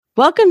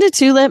Welcome to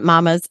Tulip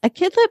Mamas, a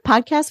kidlit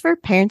podcast for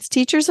parents,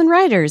 teachers, and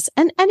writers,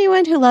 and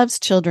anyone who loves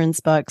children's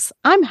books.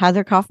 I'm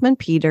Heather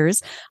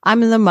Kaufman-Peters. I'm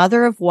the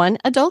mother of one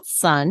adult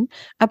son,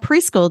 a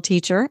preschool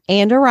teacher,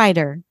 and a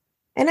writer.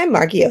 And I'm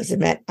Margie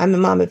Ozimet. I'm a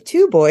mom of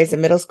two boys, a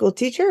middle school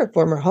teacher, a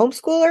former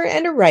homeschooler,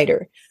 and a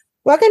writer.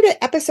 Welcome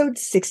to episode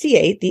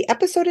 68, the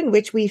episode in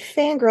which we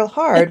fangirl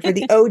hard for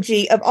the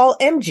OG of all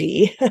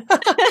MG.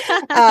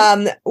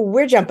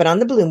 We're jumping on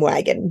the Blume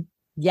wagon.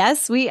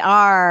 Yes, we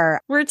are.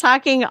 We're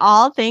talking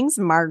all things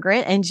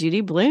Margaret and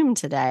Judy Blume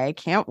today.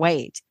 Can't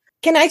wait.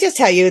 Can I just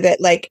tell you that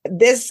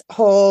this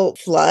whole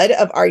flood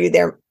of Are You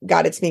There,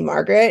 God, It's Me,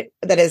 Margaret,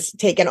 that has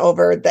taken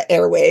over the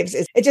airwaves,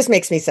 it just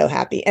makes me so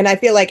happy. And I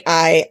feel like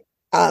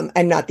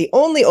I'm not the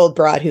only old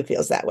broad who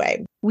feels that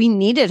way. We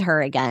needed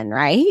her again,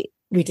 right?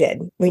 We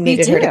did. We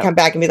needed her to come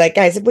back and be like,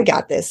 guys, we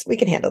got this. We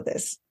can handle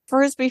this.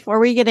 First, before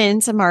we get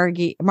into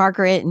Margaret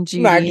and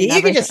Judy. Margie,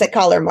 you can just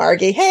call her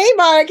Margie. Hey,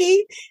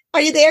 Margie.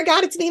 Are you there?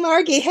 God, it's me,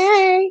 Margie.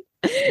 Hey.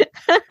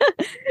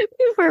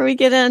 Before we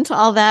get into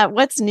all that,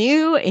 what's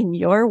new in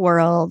your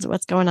world?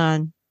 What's going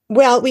on?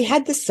 Well, we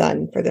had the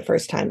sun for the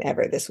first time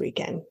ever this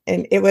weekend,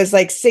 and it was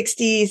like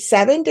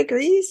 67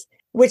 degrees,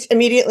 which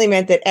immediately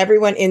meant that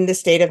everyone in the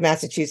state of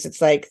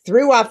Massachusetts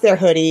threw off their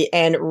hoodie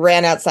and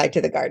ran outside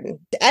to the garden.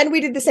 And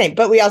we did the same,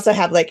 but we also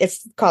have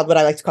it's called what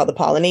I like to call the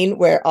pollinine,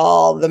 where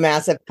all the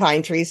massive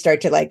pine trees start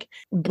to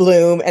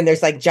bloom, and there's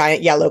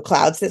giant yellow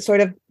clouds that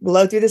sort of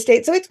blow through the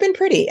state. So it's been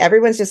pretty.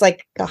 Everyone's just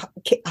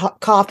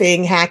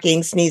coughing,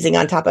 hacking, sneezing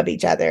on top of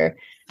each other.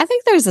 I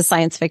think there's a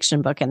science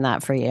fiction book in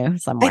that for you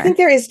somewhere. I think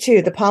there is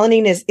too. The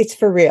pollinine it's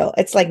for real.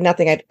 It's like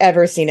nothing I've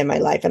ever seen in my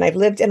life. And I've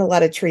lived in a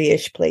lot of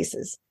tree-ish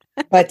places.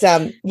 But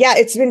yeah,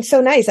 it's been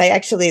so nice. I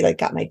actually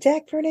got my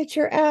deck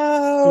furniture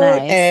out.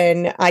 Nice.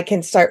 And I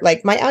can start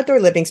my outdoor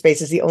living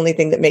space is the only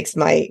thing that makes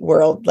my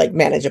world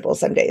manageable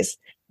some days.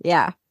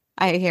 Yeah,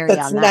 I hear you.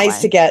 It's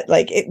nice to get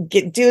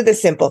do the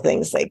simple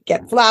things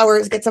get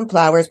some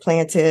flowers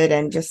planted,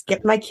 and just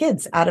get my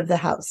kids out of the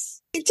house.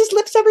 It just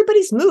lifts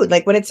everybody's mood.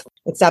 When it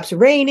stops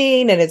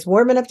raining and it's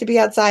warm enough to be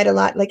outside a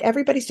lot,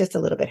 everybody's just a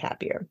little bit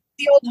happier.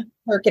 The old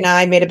Herc and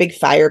I made a big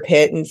fire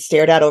pit and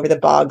stared out over the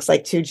bogs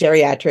like two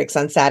geriatrics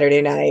on Saturday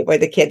night, where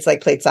the kids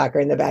played soccer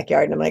in the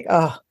backyard. And I'm like,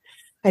 oh,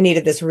 I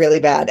needed this really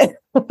bad.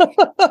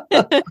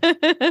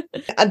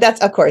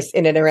 That's, of course,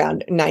 in and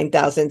around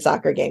 9,000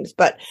 soccer games.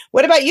 But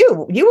what about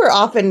you? You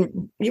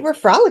were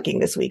frolicking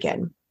this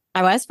weekend.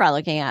 I was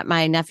frolicking at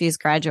my nephew's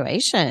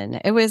graduation.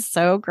 It was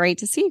so great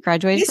to see.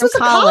 Graduated from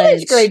college. A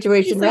college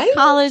graduation, He's right? A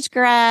college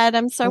grad.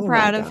 I'm so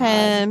proud of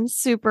him.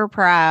 Super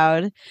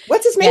proud.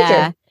 What's his major?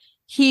 Yeah.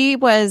 He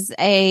was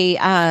a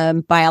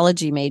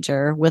biology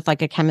major with a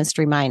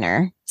chemistry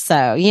minor.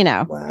 So,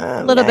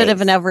 wow, a little bit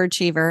of an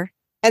overachiever.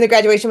 And the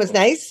graduation was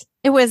nice?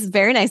 It was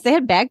very nice. They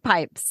had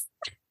bagpipes.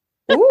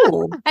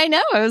 Ooh. I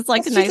know. It was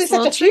That's a nice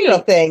little such a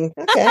treat thing.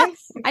 Okay.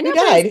 I know.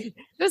 It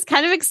was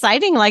kind of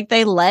exciting.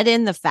 They let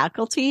in the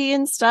faculty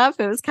and stuff.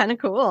 It was kind of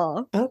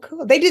cool. Oh,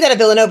 cool. They do that at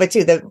Villanova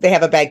too. They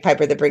have a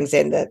bagpiper that brings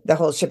in the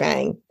whole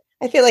shebang.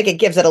 I feel like it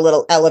gives it a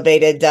little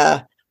elevated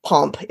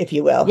pomp, if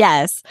you will.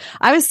 Yes.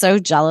 I was so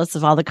jealous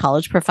of all the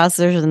college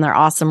professors and their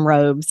awesome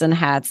robes and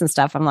hats and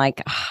stuff. I'm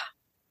like,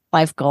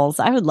 life goals.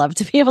 I would love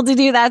to be able to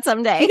do that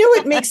someday. You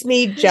know what makes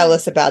me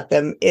jealous about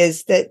them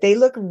is that they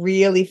look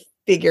really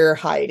figure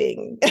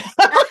hiding.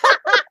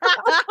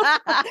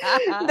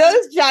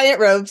 Those giant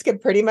robes can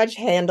pretty much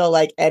handle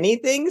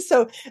anything.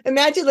 So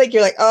imagine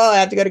you're oh, I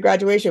have to go to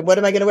graduation. What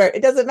am I going to wear?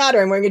 It doesn't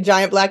matter. I'm wearing a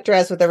giant black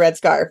dress with a red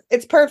scarf.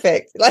 It's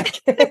perfect.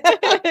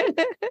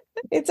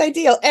 It's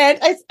ideal. And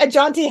a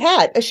jaunty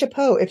hat, a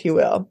chapeau, if you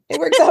will. It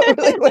works out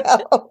really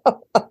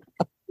well.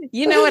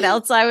 You know what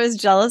else I was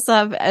jealous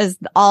of? As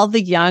all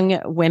the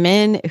young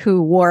women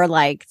who wore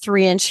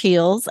 3-inch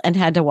heels and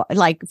had to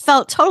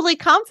felt totally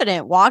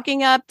confident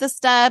walking up the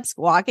steps,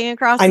 walking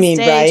across the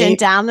stage and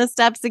down the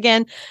steps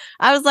again.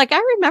 I was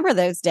I remember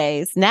those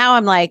days. Now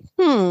I'm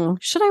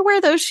should I wear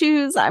those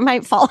shoes? I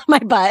might fall on my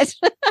butt.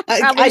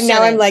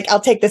 Now I'm I'll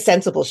take the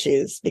sensible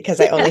shoes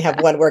because I only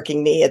have one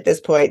working knee at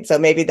this point. So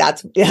maybe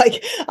that's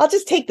I'll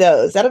just take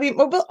those. That'll be,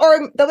 or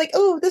they're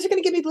oh, those are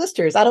going to give me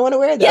blisters. I don't want to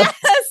wear those.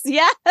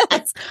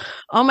 Yes.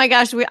 Oh my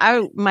gosh.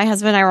 My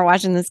husband and I were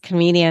watching this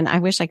comedian. I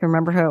wish I could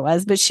remember who it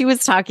was, but she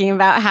was talking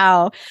about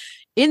how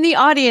in the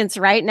audience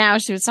right now,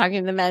 she was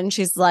talking to the men.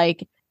 She's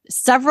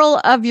several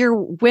of your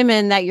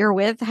women that you're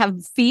with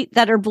have feet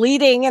that are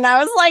bleeding. And I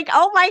was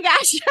oh my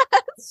gosh.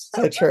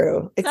 So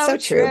true. It's so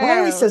true. Why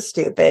are we so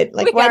stupid?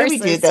 Why do we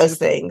do those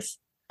things?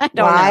 I don't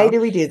know. Why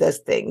do we do those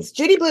things?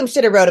 Judy Blume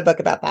should have wrote a book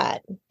about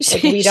that.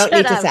 We don't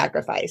need to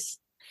sacrifice.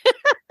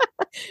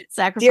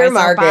 Sacrifice Dear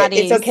Margaret, our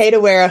bodies. It's okay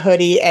to wear a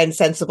hoodie and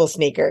sensible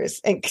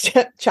sneakers and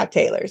Chuck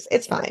Taylors.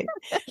 It's fine.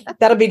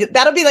 That'll be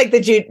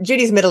the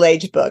Judy's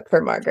middle-aged book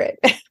for Margaret.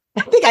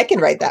 I think I can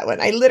write that one.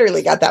 I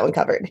literally got that one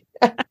covered.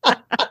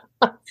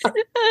 My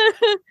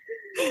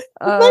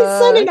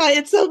son and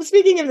I,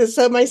 speaking of this,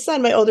 so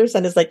my older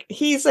son is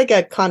he's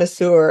a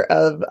connoisseur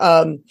of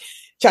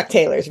Chuck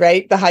Taylors,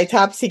 right? The high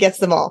tops, he gets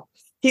them all.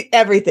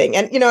 Everything.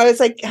 And, I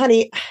was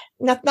honey,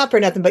 not for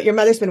nothing, but your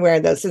mother's been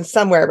wearing those since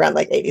somewhere around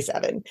like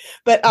 87.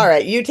 But all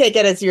right, you take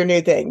it as your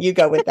new thing. You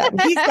go with that.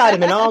 And he's got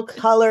them in all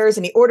colors,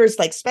 and he orders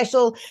like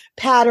special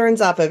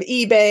patterns off of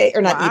eBay,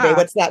 or not eBay.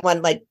 What's that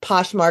one? Like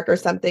Poshmark or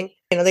something.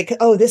 Like,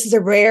 oh, this is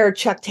a rare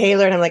Chuck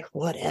Taylor. And I'm like,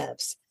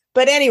 whatevs.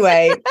 But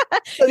anyway,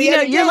 so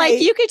you're like,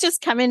 you could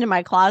just come into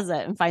my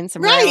closet and find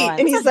some rare ones.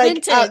 And he's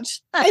like,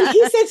 vintage. And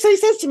he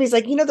says to me, he's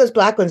like, those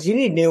black ones, you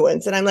need new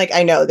ones. And I'm like,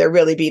 I know, they're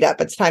really beat up.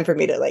 It's time for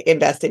me to like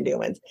invest in new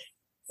ones.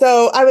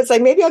 So I was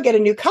like, maybe I'll get a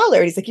new color.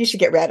 And he's like, you should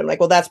get red. I'm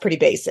like, well, that's pretty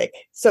basic.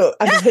 So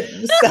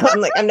I'm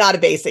like, I'm not a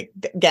basic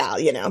gal,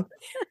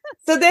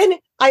 So then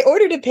I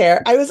ordered a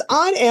pair. I was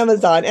on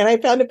Amazon and I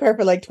found a pair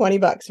for like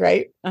 $20,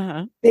 right?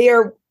 Uh-huh. They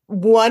are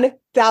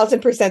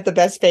 1,000% the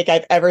best fake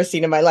I've ever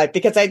seen in my life,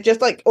 because I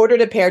just like ordered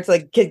a pair to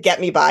like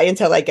get me by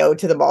until I go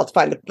to the mall to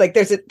find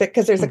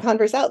because there's a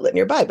Converse outlet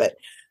nearby. But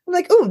I'm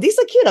like, oh, these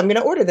look cute. I'm going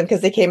to order them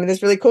because they came in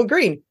this really cool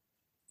green.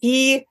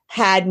 He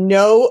had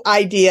no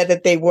idea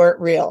that they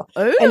weren't real.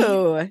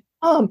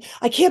 Oh,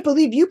 I can't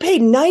believe you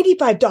paid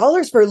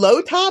 $95 for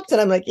low tops.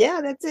 And I'm like,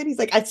 yeah, that's it. He's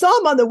like, I saw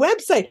them on the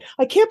website.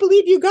 I can't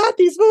believe you got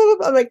these.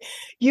 I'm like,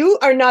 you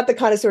are not the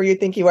connoisseur you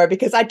think you are,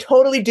 because I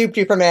totally duped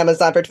you from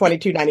Amazon for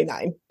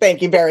 $22.99.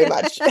 Thank you very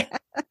much.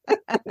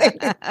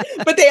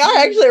 But they are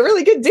actually a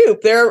really good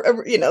dupe. They're,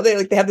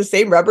 they have the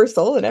same rubber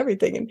sole and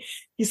everything. And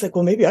he's like,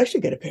 well, maybe I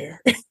should get a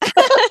pair.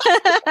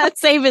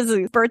 Save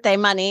his birthday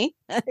money.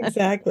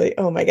 Exactly.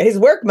 Oh my God. His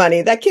work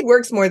money. That kid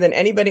works more than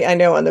anybody I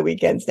know on the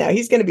weekends now.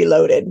 He's going to be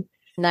loaded.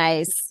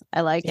 Nice.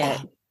 I like it.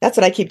 That's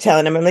what I keep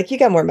telling him. I'm like, you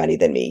got more money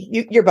than me.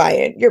 You're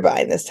buying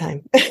this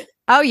time.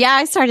 Oh, yeah.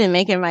 I started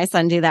making my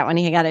son do that when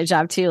he got a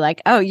job, too.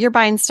 Like, oh, you're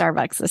buying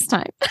Starbucks this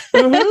time.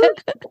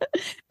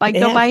 Mm-hmm.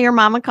 Go buy your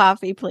mama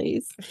coffee,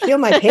 please. Feel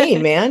my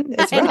pain, man.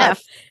 It's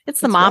rough.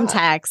 It's the mom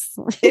tax.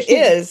 It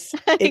is.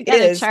 You got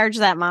to charge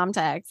that mom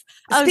tax.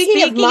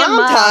 Speaking of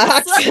mom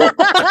tax.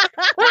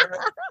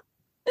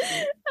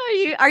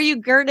 Are you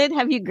girded?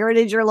 Have you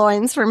girded your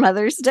loins for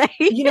Mother's Day?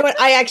 You know what?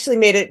 I actually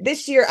made it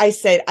this year. I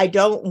said, I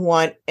don't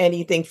want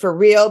anything for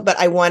real, but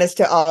I want us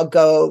to all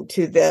go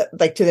to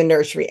the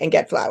nursery and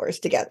get flowers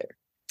together.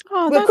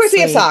 Oh, well, of course, we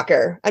have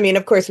soccer. I mean,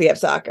 of course we have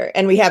soccer,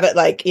 and we have it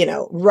like,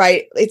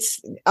 right.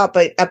 It's up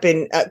in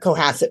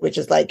Cohasset, which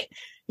is like,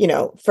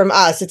 from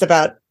us,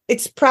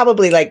 it's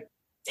probably like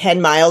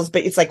 10 miles,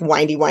 but it's like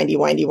windy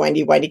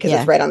because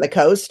it's right on the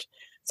coast.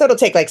 So it'll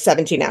take like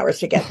 17 hours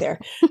to get there.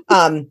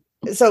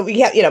 So we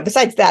have,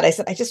 besides that, I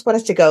said, I just want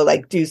us to go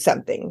like do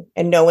something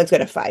and no one's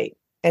going to fight.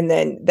 And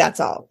then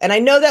that's all. And I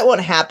know that won't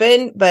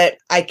happen, but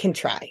I can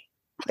try.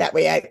 That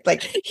way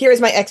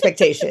here's my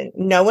expectation.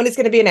 No one is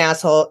going to be an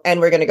asshole and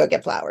we're going to go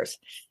get flowers.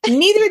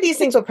 Neither of these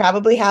things will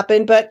probably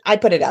happen, but I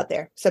put it out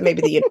there. So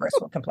maybe the universe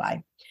will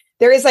comply.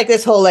 There is like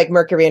this whole like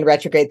Mercury in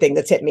retrograde thing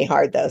that's hitting me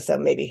hard though. So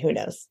maybe who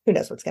knows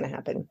what's going to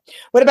happen.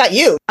 What about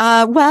you?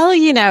 Well,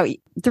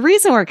 the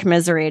reason we're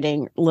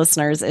commiserating,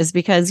 listeners, is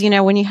because,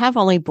 when you have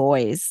only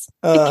boys,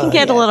 it can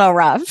get a little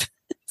rough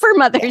for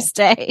Mother's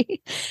Day,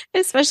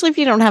 especially if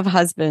you don't have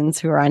husbands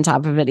who are on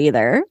top of it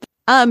either.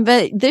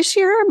 But this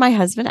year, my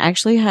husband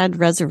actually had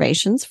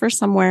reservations for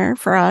somewhere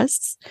for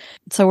us.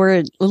 So we're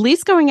at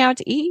least going out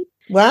to eat.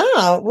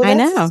 Wow. Well, I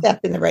that's know. a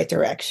step in the right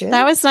direction.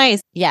 That was nice.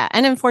 Yeah.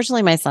 And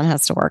unfortunately, my son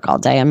has to work all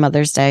day on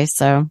Mother's Day.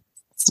 So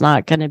it's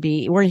not going to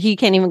be where he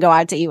can't even go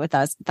out to eat with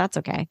us. But that's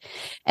okay.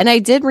 And I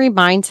did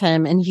remind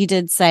him, and he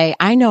did say,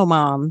 I know,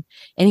 Mom.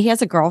 And he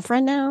has a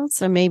girlfriend now.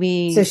 So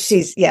maybe.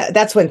 So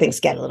that's when things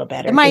get a little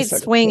better. It might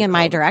swing in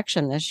my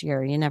direction this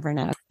year. You never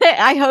know.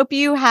 I hope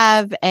you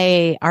have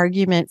a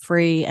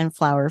argument-free and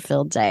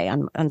flower-filled day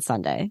on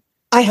Sunday.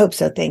 I hope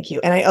so. Thank you.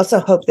 And I also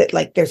hope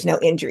that there's no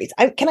injuries.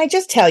 Can I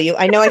just tell you,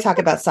 I know I talk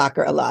about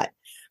soccer a lot,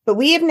 but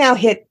we have now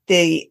hit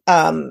the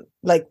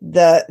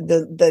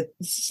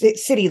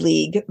city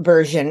league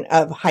version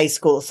of high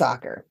school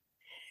soccer.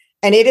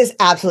 And it is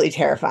absolutely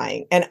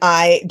terrifying. And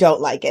I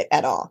don't like it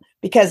at all,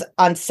 because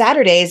on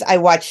Saturdays I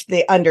watch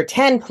the under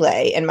 10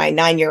 play, and my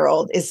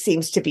 9-year-old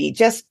seems to be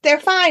they're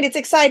fine. It's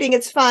exciting.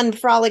 It's fun.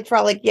 Frolic.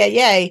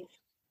 Yay.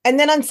 And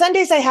then on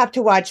Sundays I have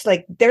to watch,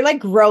 they're like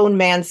grown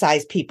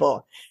man-sized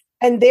people.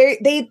 And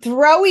they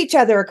throw each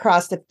other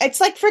across it's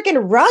like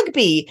freaking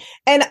rugby.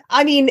 And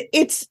I mean,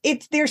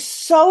 they're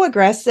so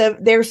aggressive.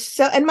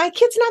 And my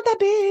kid's not that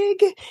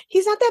big.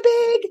 He's not that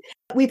big.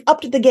 We've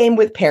upped the game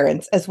with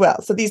parents as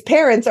well. So these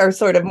parents are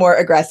sort of more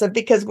aggressive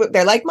because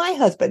they're like my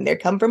husband. They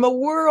come from a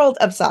world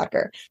of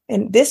soccer.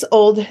 And this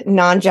old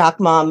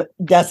non-jock mom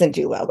doesn't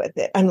do well with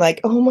it. I'm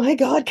like, oh my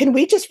God, can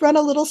we just run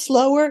a little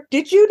slower?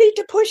 Did you need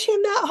to push him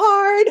that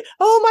hard?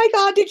 Oh my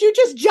God, did you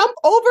just jump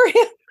over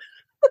him?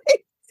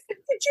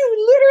 Did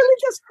you literally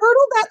just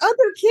hurdle that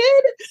other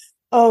kid?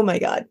 Oh my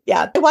God.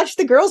 Yeah. I watched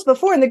the girls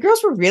before, and the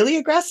girls were really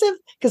aggressive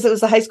because it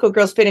was the high school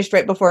girls finished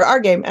right before our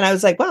game. And I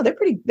was like, wow, they're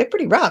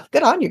pretty rough.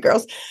 Good on you,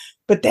 girls.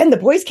 But then the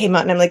boys came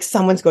out and I'm like,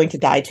 someone's going to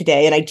die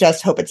today. And I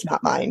just hope it's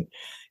not mine.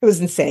 It was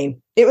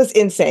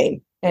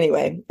insane.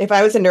 Anyway, if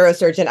I was a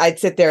neurosurgeon, I'd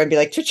sit there and be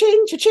like,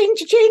 cha-ching, cha-ching,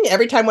 cha-ching.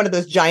 Every time one of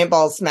those giant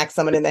balls smacks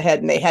someone in the head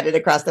and they head it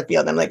across the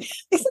field. I'm like,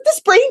 isn't this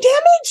brain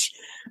damage?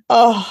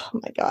 Oh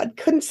my God.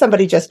 Couldn't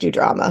somebody just do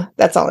drama?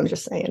 That's all I'm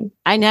just saying.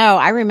 I know.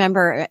 I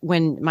remember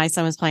when my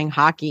son was playing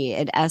hockey,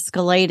 it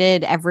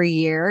escalated every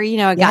year, you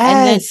know, and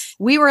then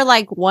we were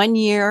like 1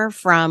 year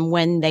from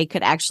when they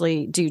could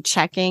actually do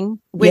checking,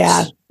 which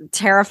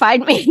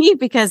terrified me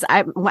because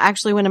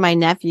actually one of my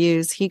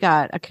nephews, he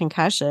got a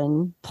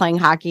concussion playing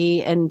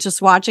hockey, and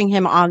just watching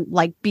him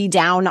be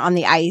down on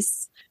the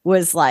ice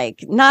was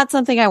like not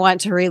something I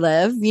want to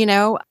relive, you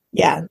know?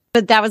 Yeah.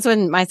 But that was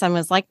when my son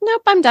was like,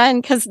 nope, I'm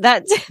done. Cause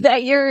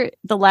that year,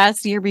 the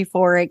last year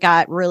before it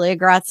got really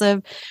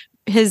aggressive,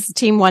 his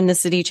team won the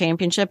city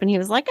championship and he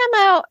was like,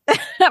 I'm out.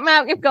 I'm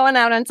out. I'm going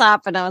out on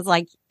top. And I was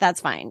like, that's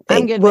fine.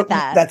 I'm good with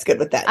that. That's good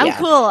with that. I'm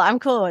cool. I'm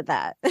cool with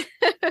that.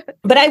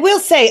 But I will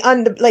say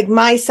on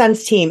my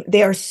son's team,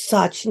 they are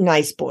such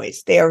nice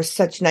boys. They are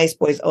such nice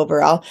boys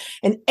overall.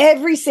 And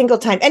every single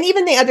time, and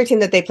even the other team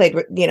that they played,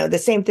 you know, the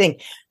same thing.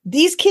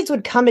 These kids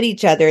would come at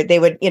each other. They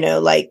would, you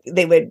know,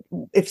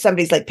 if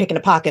somebody's like picking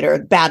a pocket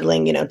or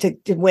battling, you know, to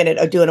win it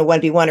or doing a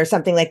 1v1 or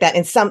something like that.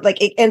 And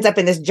it ends up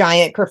in this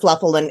giant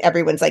kerfluffle and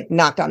everyone's like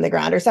knocked on the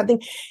ground or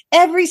something.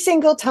 Every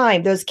single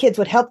time those kids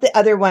would help the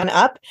other one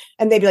up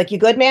and they'd be like, you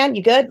good, man?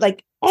 You good?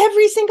 Like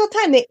every single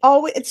time they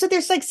always, so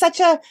there's like such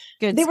a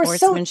good they were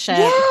sportsmanship.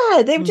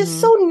 They were just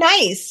so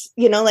nice,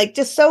 you know, like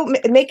just so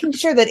making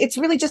sure that it's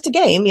really just a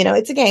game, you know,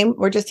 it's a game.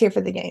 We're just here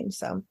for the game.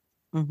 So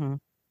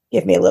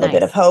give me a little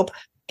bit of hope.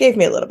 Gave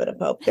me a little bit of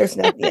hope. There's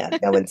no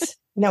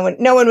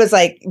one was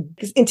like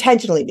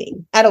intentionally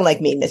mean. I don't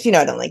like meanness. You know,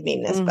 I don't like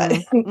meanness,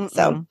 but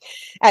so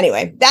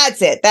anyway,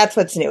 that's it. That's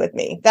what's new with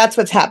me. That's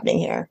what's happening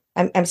here.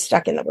 I'm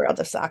stuck in the world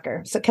of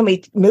soccer. So can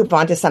we move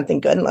on to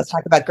something good and let's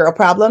talk about girl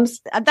problems?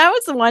 That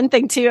was the one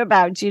thing too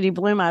about Judy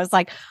Blume. I was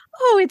like,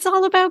 oh, it's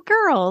all about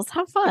girls.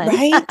 How fun.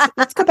 Right?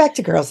 Let's go back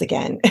to girls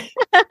again.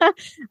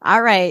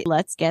 All right,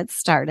 let's get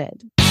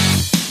started.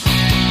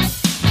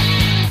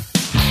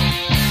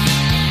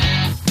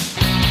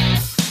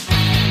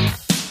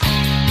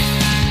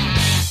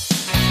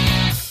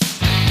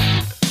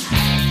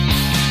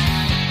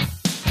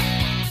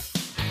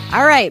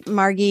 All right,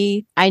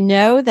 Margie, I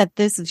know that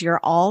this is your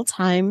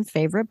all-time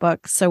favorite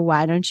book, so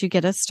why don't you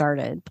get us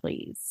started,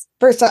 please?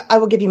 First, I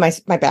will give you my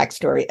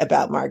backstory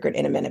about Margaret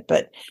in a minute,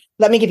 but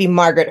let me give you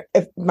Margaret's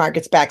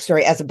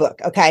backstory as a book,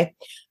 okay?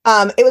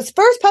 It was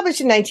first published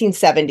in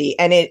 1970,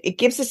 and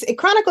it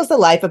chronicles the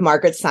life of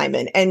Margaret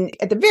Simon. And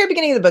at the very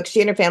beginning of the book,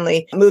 she and her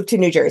family moved to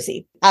New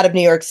Jersey, out of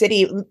New York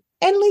City,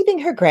 and leaving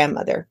her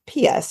grandmother,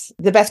 P.S.,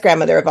 the best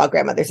grandmother of all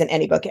grandmothers in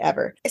any book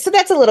ever. So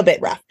that's a little bit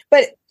rough.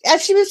 But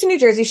as she moves to New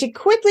Jersey, she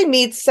quickly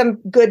meets some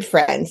good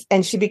friends,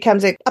 and she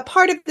becomes a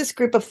part of this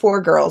group of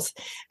 4 girls.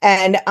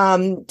 And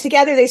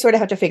together they sort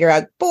of have to figure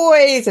out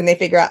boys, and they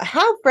figure out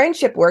how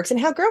friendship works and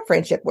how girl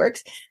friendship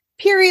works,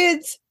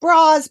 periods,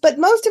 bras, but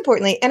most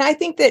importantly, and I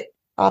think that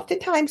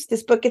oftentimes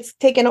this book gets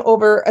taken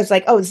over as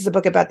like, oh, this is a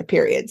book about the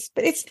periods,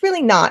 but it's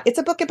really not. It's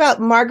a book about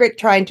Margaret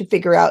trying to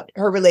figure out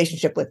her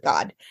relationship with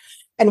God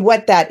and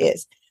what that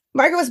is.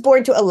 Margaret was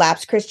born to a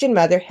lapsed Christian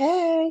mother,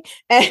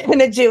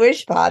 and a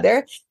Jewish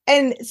father.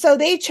 And so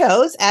they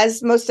chose,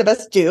 as most of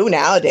us do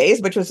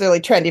nowadays, which was really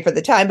trendy for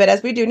the time, but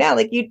as we do now,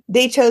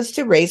 they chose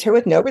to raise her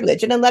with no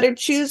religion and let her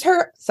choose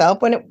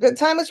herself when the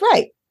time was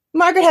right.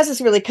 Margaret has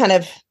this really kind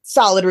of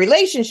solid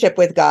relationship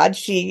with God.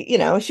 She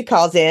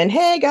calls in,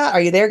 hey, God,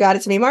 are you there? God,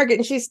 it's me, Margaret.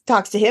 And she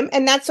talks to him.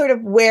 And that's sort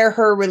of where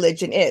her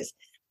religion is.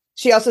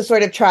 She also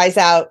sort of tries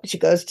out, she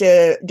goes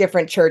to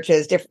different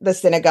churches, the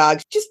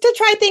synagogues, just to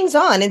try things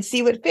on and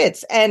see what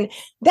fits. And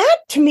that,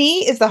 to me,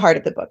 is the heart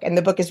of the book. And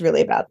the book is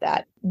really about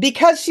that.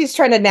 Because she's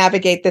trying to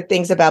navigate the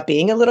things about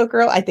being a little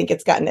girl, I think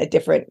it's gotten a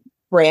different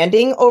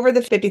branding over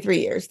the 53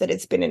 years that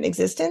it's been in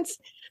existence.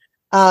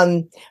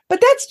 But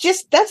that's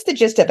the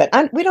gist of it.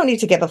 We don't need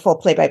to give a full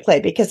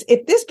play-by-play, because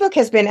if this book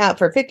has been out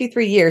for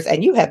 53 years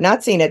and you have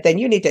not seen it, then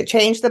you need to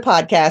change the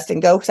podcast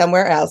and go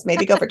somewhere else,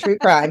 maybe go for true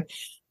crime.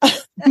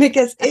 But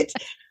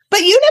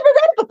you never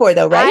read it before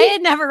though, right? I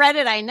had never read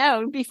it. I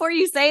know. Before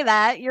you say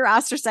that, you're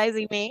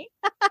ostracizing me.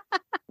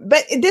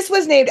 But this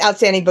was named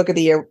Outstanding Book of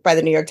the Year by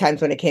the New York Times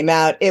when it came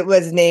out. It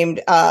was named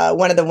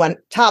one of the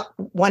top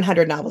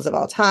 100 novels of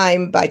all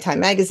time by Time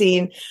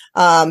Magazine,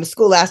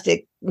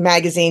 Scholastic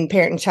Magazine,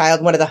 Parent and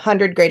Child, one of the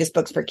 100 greatest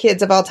books for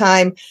kids of all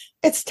time.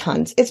 It's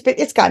tons.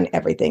 It's gotten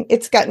everything.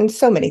 It's gotten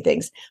so many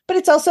things, but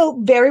it's also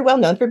very well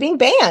known for being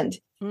banned.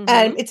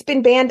 And it's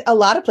been banned a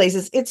lot of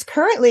places. It's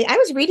currently, I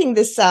was reading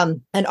this,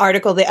 an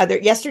article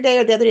yesterday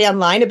or the other day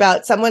online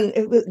about someone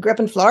who grew up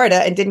in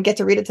Florida and didn't get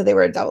to read it till they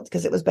were adults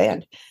because it was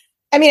banned.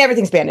 I mean,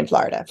 everything's banned in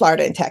Florida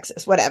and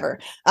Texas, whatever.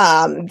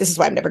 This is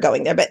why I'm never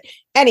going there. But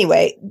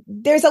anyway,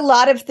 there's a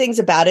lot of things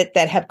about it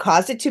that have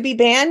caused it to be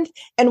banned.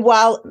 And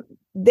while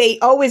they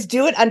always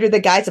do it under the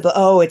guise of,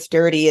 oh, it's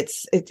dirty,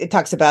 it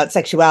talks about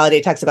sexuality,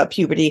 it talks about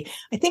puberty,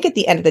 I think at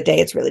the end of the day,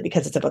 it's really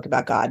because it's a book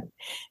about God.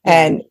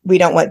 And we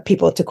don't want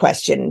people to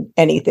question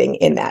anything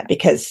in that,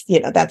 because,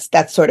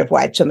 that's sort of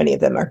why so many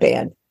of them are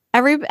banned.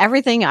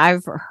 Everything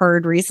I've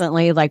heard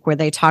recently, like where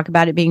they talk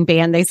about it being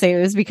banned, they say it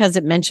was because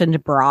it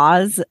mentioned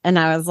bras. And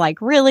I was like,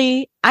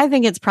 really? I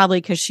think it's probably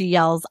because she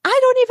yells, I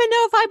don't even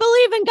know if I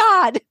believe in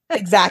God.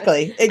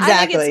 Exactly.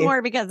 I think it's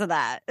more because of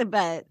that.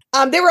 But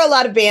there were a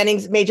lot of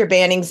bannings, major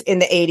bannings in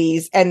the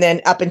 80s. And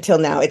then up until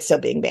now, it's still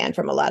being banned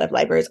from a lot of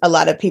libraries. A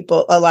lot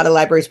of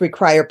libraries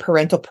require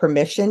parental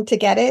permission to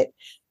get it.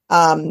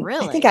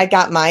 really? I think I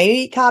got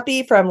my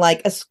copy from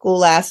like a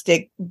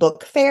scholastic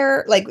book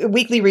fair, like a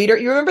weekly reader.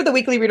 You remember the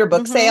weekly reader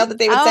book sale that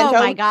they would send home? Oh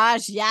my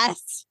gosh.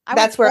 Yes.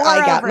 That's where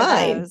I got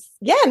mine. Those.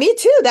 Yeah, me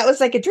too. That was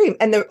like a dream.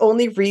 And the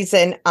only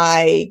reason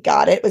I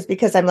got it was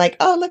because I'm like,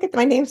 oh, look at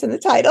my name's in the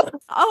title.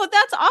 Oh,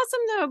 that's awesome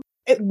though.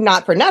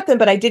 Not for nothing,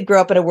 but I did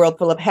grow up in a world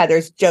full of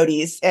Heathers,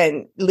 Jodys,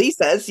 and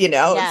Lisas,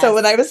 Yes. So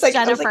when I was like,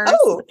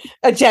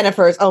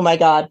 Jennifer's, oh my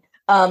God.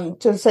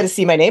 To sort of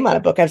see my name on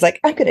a book, I was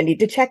like, I'm going to need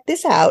to check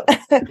this out.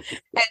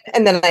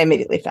 and then I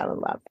immediately fell in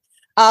love.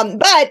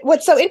 But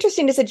what's so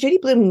interesting is that Judy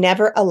Blume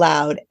never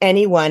allowed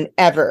anyone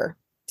ever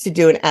to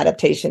do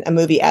a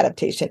movie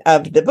adaptation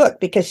of the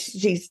book because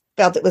she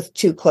felt it was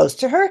too close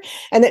to her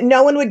and that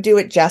no one would do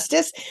it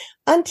justice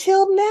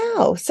until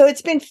now. So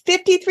it's been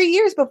 53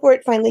 years before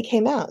it finally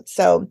came out.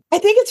 So I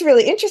think it's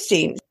really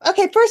interesting.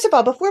 Okay, first of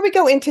all, before we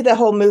go into the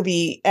whole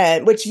movie,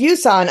 which you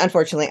saw, and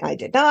unfortunately I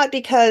did not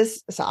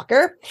because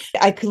soccer,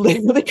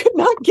 literally could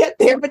not get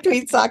there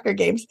between soccer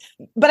games.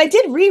 But I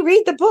did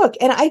reread the book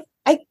and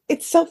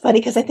it's so funny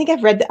because I think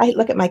I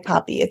look at my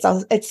copy.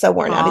 It's so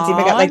worn out. It's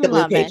even got like the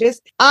blue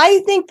pages.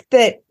 I think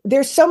that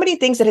there's so many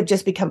things that have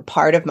just become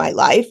part of my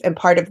life and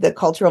part of the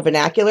cultural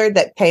vernacular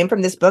that came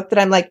from this book that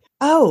I'm like,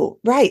 oh,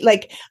 right.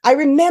 Like I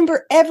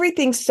remember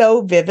everything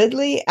so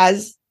vividly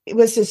as it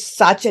was just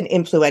such an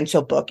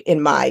influential book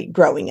in my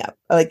growing up.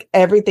 Like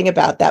everything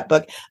about that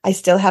book. I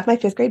still have my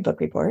 5th grade book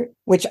report,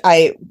 which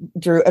I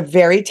drew a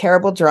very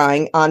terrible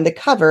drawing on the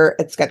cover.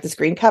 It's got this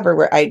green cover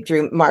where I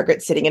drew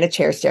Margaret sitting in a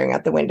chair staring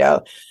out the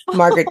window.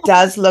 Margaret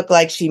does look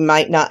like she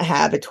might not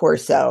have a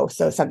torso.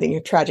 So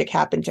something tragic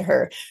happened to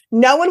her.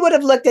 No one would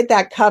have looked at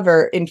that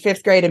cover in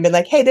 5th grade and been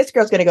like, hey, this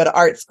girl's going to go to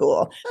art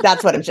school.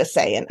 That's what I'm just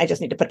saying. I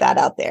just need to put that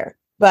out there.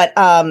 But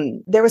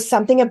there was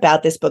something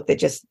about this book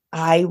that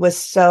I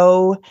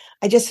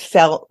just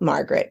felt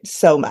Margaret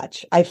so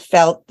much. I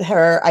felt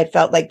her. I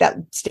felt like that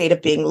state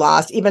of being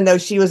lost, even though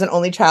she was an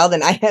only child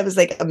and I was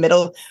like a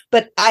middle,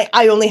 but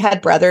I only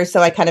had brothers.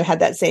 So I kind of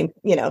had that same,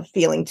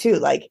 feeling too.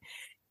 Like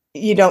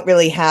you don't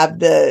really have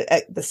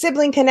the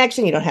sibling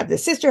connection. You don't have the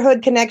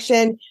sisterhood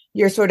connection.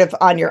 You're sort of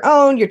on your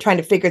own. You're trying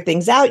to figure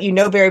things out. You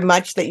know very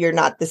much that you're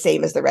not the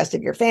same as the rest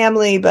of your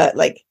family. But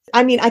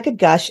I could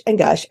gush and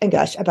gush and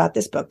gush about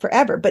this book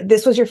forever. But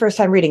this was your first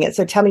time reading it.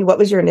 So tell me, what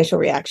was your initial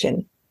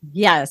reaction?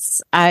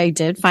 Yes, I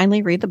did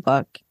finally read the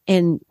book.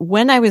 And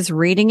when I was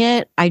reading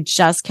it, I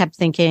just kept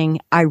thinking,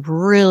 I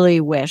really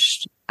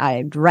wished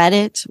I'd read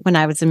it when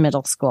I was in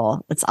middle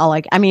school. It's all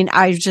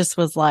I just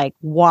was like,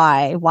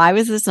 why? Why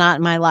was this not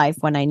in my life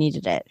when I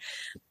needed it?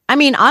 I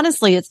mean,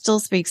 honestly, it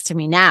still speaks to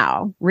me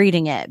now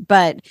reading it,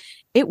 but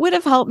it would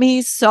have helped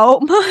me so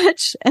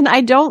much. And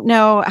I don't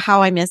know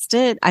how I missed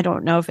it. I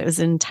don't know if it was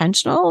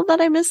intentional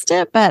that I missed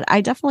it, but I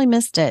definitely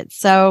missed it.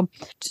 So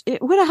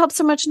it would have helped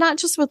so much, not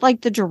just with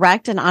like the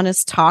direct and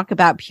honest talk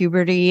about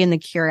puberty and the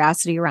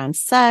curiosity around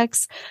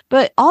sex,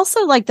 but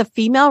also like the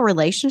female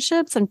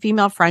relationships and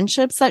female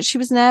friendships that she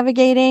was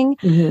navigating.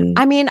 Mm-hmm.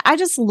 I mean, I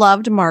just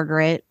loved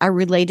Margaret. I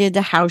related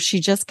to how she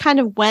just kind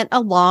of went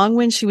along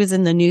when she was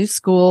in the new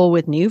school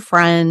with new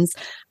friends.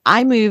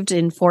 I moved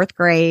in 4th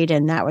grade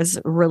and that was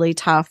a really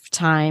tough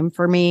time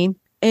for me.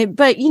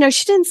 But,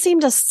 she didn't seem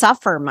to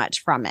suffer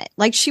much from it.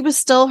 Like she was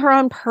still her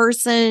own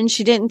person.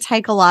 She didn't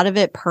take a lot of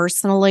it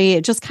personally.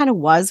 It just kind of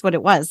was what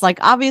it was. Like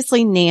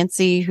obviously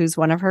Nancy, who's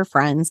one of her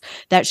friends,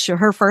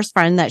 her first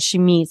friend that she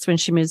meets when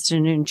she moves to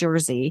New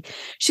Jersey.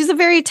 She's a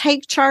very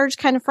take charge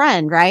kind of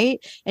friend,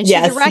 right? And she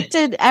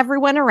directed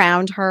everyone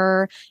around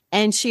her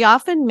and she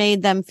often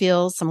made them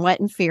feel somewhat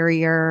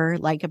inferior,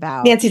 like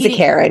about Nancy's a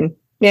Karen.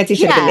 Nancy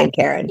should have been named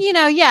Karen.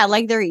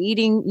 Like they're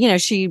eating,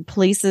 she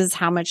polices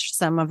how much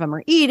some of them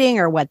are eating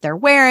or what they're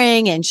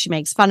wearing. And she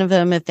makes fun of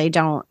them if they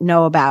don't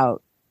know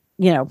about,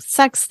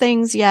 sex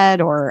things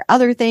yet or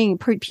other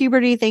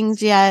puberty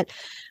things yet.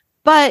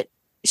 But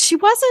she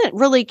wasn't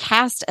really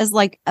cast as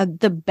like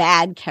the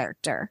bad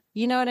character.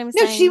 You know what I'm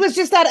saying? No, she was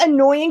just that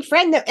annoying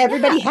friend that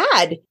everybody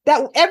had.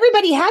 That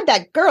everybody had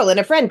that girl in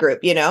a friend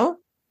group,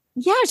 Yeah,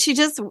 she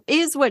just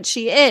is what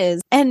she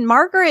is. And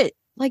Margaret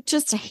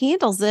just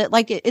handles it.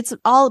 Like it's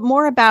all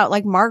more about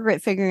like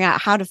Margaret figuring out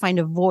how to find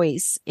a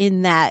voice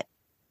in that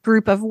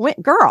group of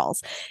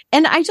girls.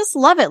 And I just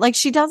love it. Like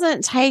she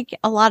doesn't take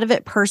a lot of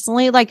it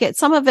personally. Like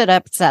some of it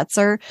upsets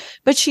her,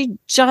 but she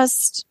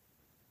just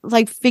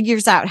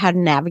figures out how to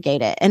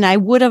navigate it. And I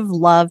would have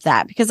loved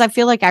that because I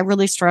feel like I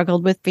really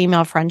struggled with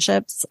female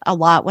friendships a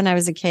lot when I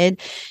was a kid.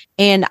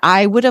 And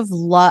I would have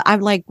loved, I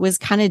like was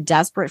kind of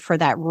desperate for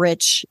that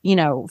rich,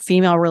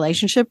 female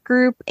relationship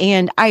group.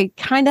 And I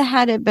kind of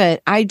had it,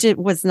 but I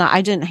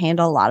didn't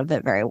handle a lot of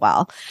it very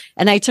well.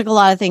 And I took a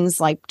lot of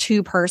things like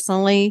too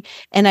personally.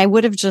 And I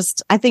would have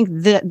I think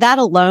that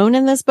alone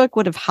in this book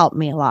would have helped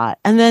me a lot.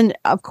 And then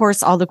of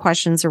course, all the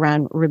questions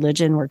around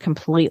religion were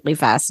completely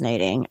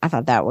fascinating. I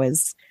thought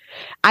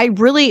I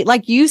really,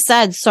 like you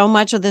said, so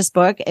much of this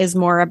book is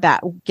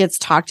gets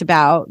talked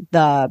about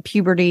the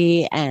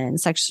puberty and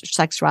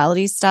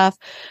sexuality stuff.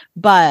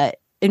 But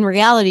in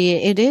reality,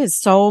 it is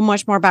so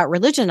much more about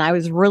religion. I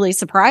was really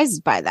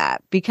surprised by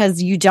that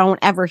because you don't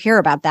ever hear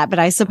about that. But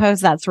I suppose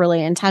that's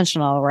really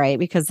intentional, right?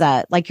 Because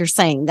that, like you're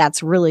saying,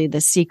 that's really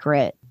the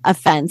secret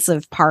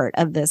offensive part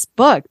of this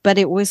book. But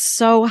it was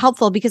so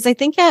helpful because I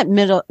think at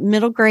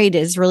middle grade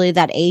is really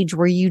that age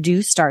where you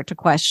do start to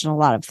question a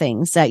lot of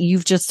things that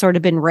you've just sort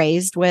of been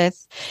raised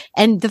with.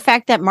 And the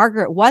fact that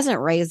Margaret wasn't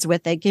raised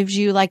with it gives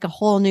you like a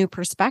whole new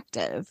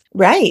perspective.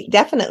 Right.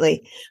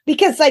 Definitely.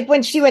 Because like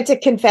when she went to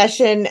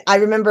confession, I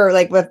remember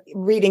like with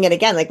reading it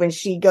again, like when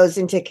she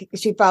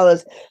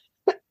follows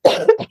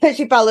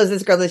she follows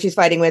this girl that she's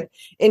fighting with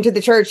into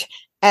the church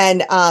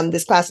and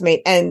this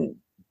classmate, and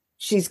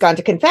she's gone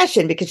to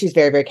confession because she's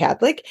very, very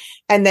Catholic.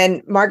 And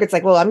then Margaret's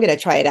like, well, I'm going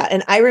to try it out.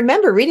 And I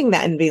remember reading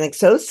that and being like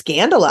so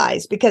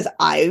scandalized because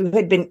I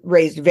had been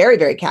raised very,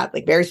 very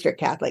Catholic, very strict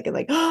Catholic, and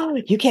like, oh,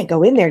 you can't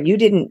go in there. You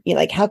didn't,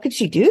 like, how could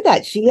she do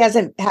that? She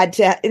hasn't had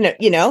to,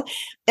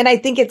 and I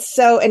think it's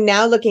so, and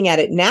now looking at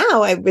it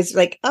now, I was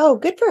like, oh,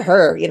 good for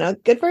her,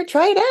 good for her.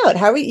 Try it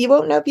out. You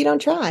won't know if you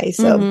don't try.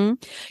 So,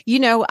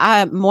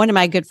 one of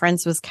my good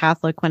friends was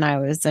Catholic when I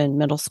was in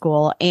middle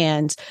school,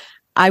 and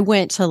I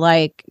went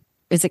to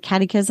is it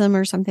catechism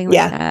or something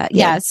like that?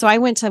 Yeah. So I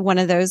went to one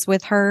of those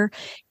with her,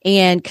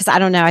 and cause I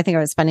don't know, I think I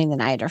was spending the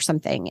night or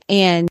something.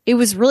 And it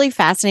was really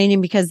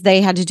fascinating because they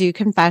had to do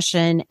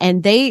confession,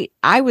 and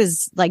I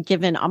was like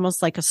given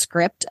almost like a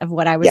script of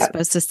what I was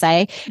supposed to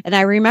say. And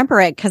I remember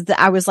it cause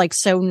I was like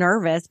so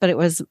nervous, but it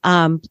was,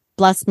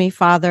 bless me,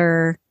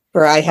 Father.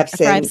 For I have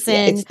sinned.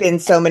 It's been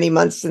so many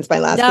months since my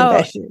last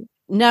confession.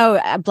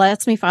 No,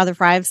 bless me, Father,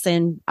 for I have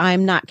sinned.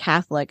 I'm not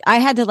Catholic. I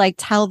had to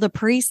tell the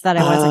priest that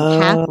I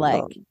wasn't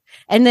Catholic.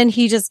 And then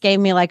he just gave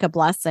me like a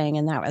blessing,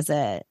 and that was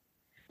it.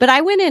 But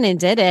I went in and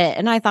did it,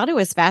 and I thought it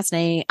was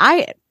fascinating.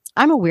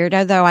 I'm a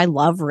weirdo though. I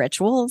love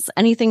rituals.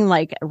 Anything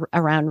like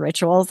around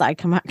rituals, I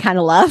kind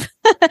of love.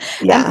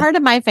 Yeah. And part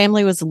of my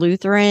family was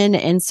Lutheran.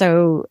 And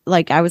so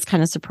like, I was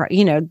kind of surprised,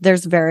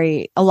 there's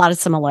a lot of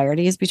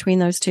similarities between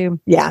those two.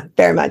 Yeah,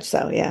 very much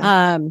so.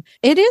 Yeah.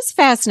 It is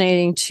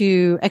fascinating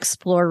to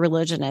explore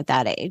religion at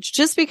that age,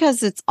 just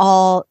because it's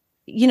all,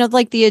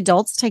 like the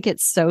adults take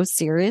it so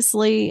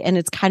seriously, and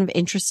it's kind of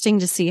interesting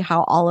to see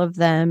how all of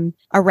them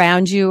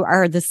around you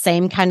are the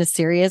same kind of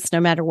serious, no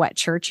matter what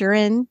church you're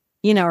in.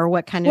 Or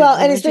what kind of,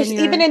 and especially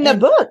even in the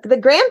book, the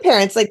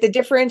grandparents, like the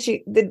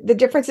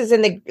differences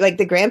in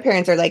the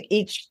grandparents are like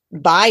each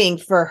vying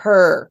for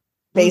her,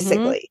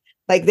 basically.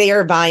 Mm-hmm. Like they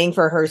are vying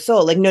for her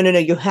soul. Like, no,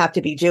 you have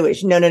to be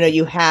Jewish. No,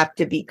 you have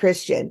to be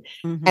Christian.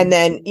 Mm-hmm. And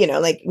then,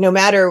 like no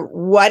matter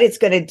what it's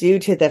going to do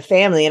to the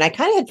family. And I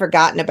kind of had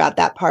forgotten about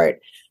that part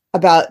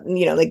about,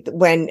 like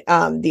when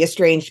the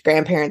estranged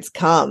grandparents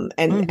come,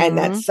 and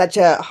that's such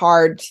a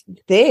hard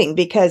thing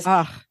because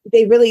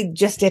they really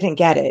just didn't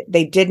get it.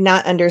 They did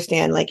not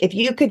understand. Like if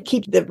you could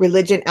keep the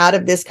religion out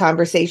of this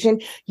conversation,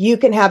 you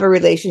can have a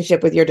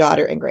relationship with your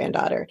daughter and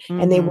granddaughter.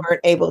 Mm-hmm. And they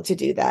weren't able to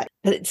do that.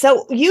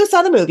 So you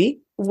saw the movie.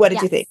 What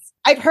did you think?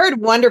 I've heard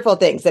wonderful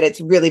things that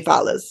it's really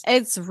follows.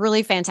 It's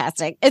really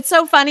fantastic. It's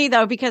so funny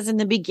though, because in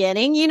the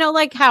beginning,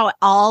 like how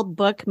all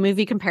book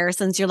movie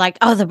comparisons, you're like,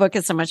 oh, the book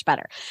is so much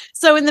better.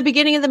 So in the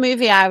beginning of the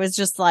movie, I was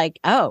just like,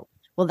 oh,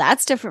 well,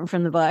 that's different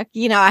from the book.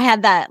 I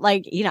had that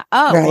like, well,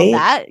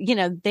 that,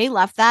 they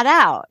left that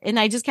out. And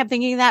I just kept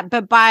thinking that.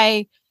 But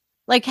by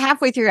like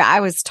halfway through, I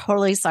was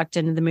totally sucked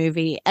into the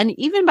movie. And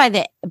even by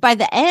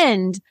the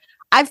end,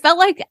 I felt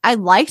like I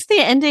liked the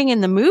ending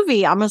in the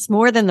movie almost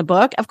more than the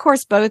book. Of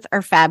course, both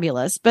are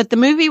fabulous, but the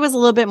movie was a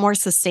little bit more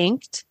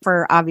succinct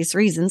for obvious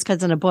reasons,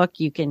 because in a book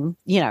you can,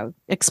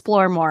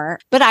 explore more.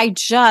 But I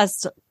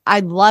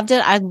loved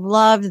it. I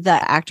loved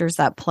the actors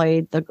that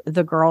played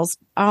the girls.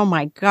 Oh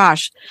my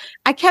gosh.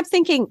 I kept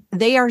thinking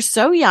they are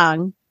so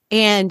young,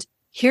 and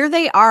here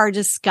they are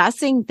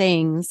discussing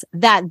things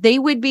that they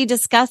would be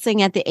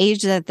discussing at the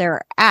age that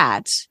they're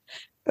at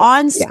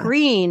on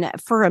screen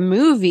for a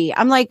movie.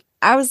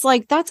 I was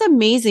like, that's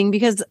amazing,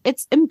 because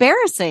it's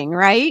embarrassing,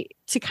 right?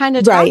 To kind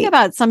of talk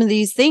about some of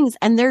these things,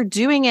 and they're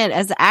doing it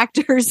as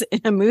actors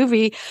in a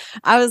movie.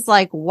 I was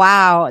like,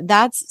 wow,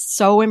 that's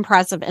so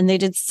impressive. And they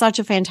did such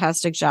a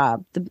fantastic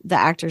job. The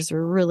actors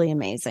were really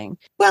amazing.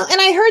 Well,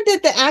 and I heard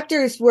that the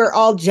actors were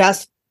all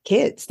just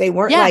kids. They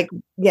weren't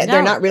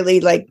they're not really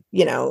like,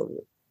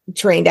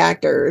 trained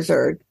actors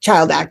or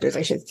child actors,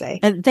 I should say.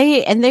 And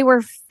they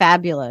were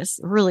fabulous,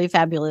 really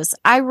fabulous.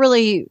 I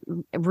really,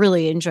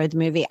 really enjoyed the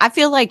movie. I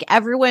feel like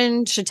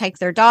everyone should take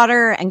their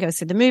daughter and go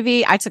see the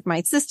movie. I took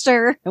my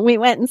sister and we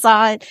went and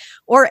saw it.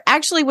 Or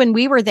actually, when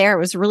we were there, it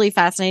was really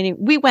fascinating.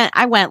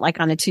 I went like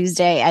on a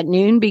Tuesday at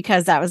noon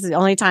because that was the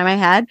only time I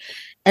had.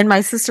 And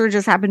my sister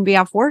just happened to be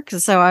off work.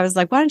 So I was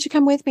like, why don't you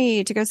come with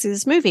me to go see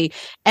this movie?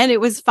 And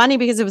it was funny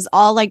because it was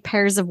all like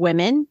pairs of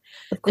women.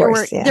 Of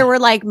course, there were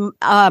like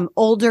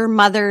older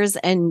mothers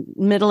and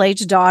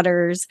middle-aged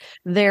daughters.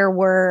 There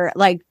were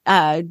like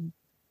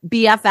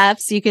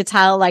BFFs. You could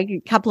tell like a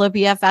couple of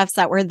BFFs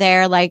that were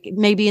there, like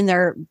maybe in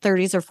their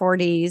 30s or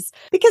 40s.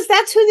 Because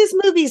that's who this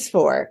movie's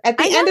for. At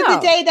the end of the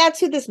day,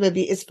 that's who this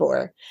movie is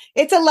for.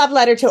 It's a love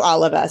letter to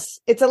all of us.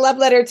 It's a love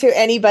letter to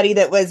anybody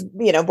that was,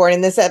 born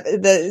in the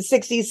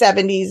 60s,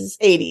 70s,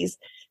 80s.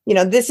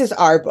 This is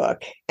our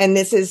book. And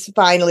this is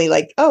finally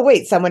like, oh,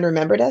 wait, someone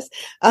remembered us.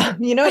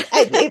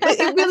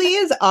 It really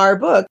is our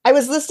book. I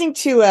was listening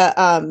to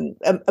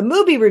a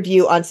movie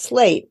review on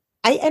Slate.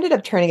 I ended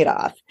up turning it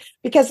off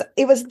because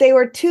they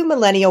were two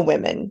millennial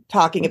women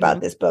talking about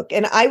this book.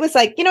 And I was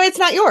like, it's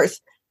not yours.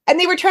 And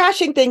they were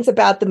trashing things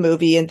about the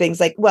movie and things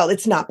like, well,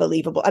 it's not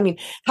believable. I mean,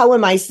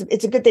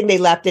 it's a good thing they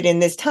left it in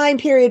this time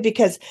period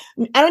because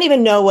I don't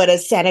even know what a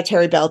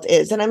sanitary belt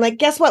is. And I'm like,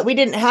 guess what? We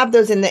didn't have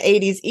those in the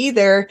 80s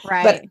either,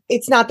 right. But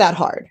it's not that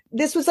hard.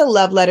 This was a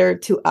love letter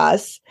to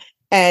us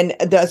and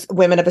those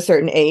women of a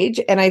certain age.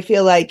 And I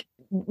feel like,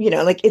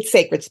 like it's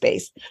sacred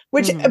space,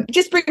 which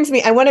just brings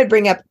me, I want to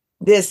bring up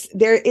this.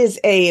 There is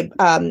an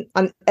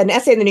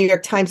essay in the New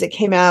York Times that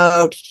came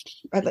out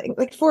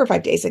like 4 or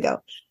 5 days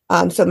ago.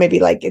 So maybe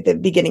like at the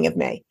beginning of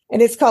May.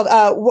 And it's called,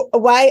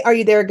 Why Are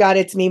You There, God?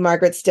 It's Me,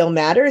 Margaret Still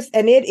Matters.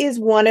 And it is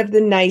one of the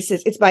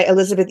nicest. It's by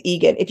Elizabeth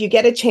Egan. If you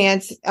get a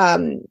chance,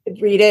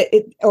 read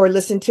it or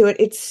listen to it.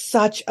 It's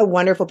such a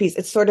wonderful piece.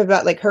 It's sort of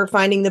about like her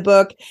finding the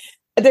book.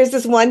 There's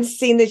this one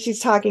scene that she's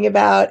talking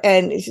about,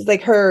 and she's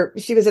like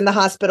she was in the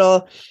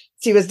hospital.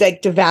 She was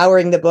like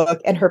devouring the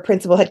book, and her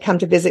principal had come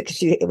to visit because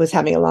she was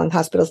having a long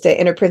hospital stay.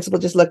 And her principal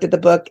just looked at the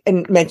book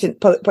and pointed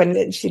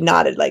it, and she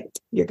nodded like,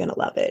 "You're going to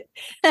love it."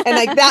 And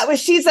like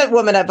she's a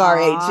woman of our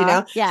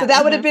age, Yeah, so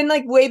that would have been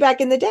like way back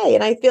in the day.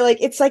 And I feel like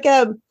it's like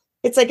a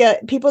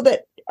people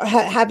that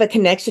have a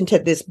connection to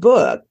this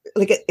book.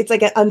 Like it's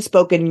like an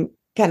unspoken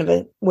kind of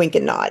a wink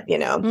and nod,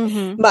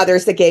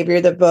 mothers that gave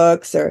you the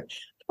books, or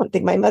I don't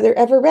think my mother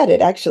ever read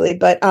it actually,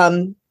 but,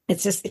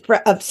 it's just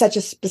of such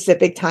a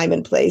specific time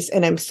and place.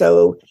 And I'm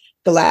so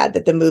glad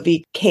that the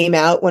movie came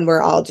out when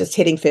we're all just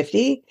hitting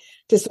 50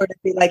 to sort of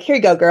be like, here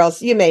you go,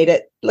 girls, you made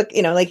it. Look,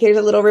 like here's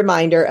a little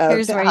reminder of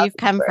here's where you've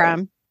come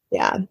from.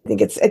 Yeah, I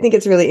think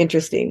it's really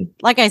interesting.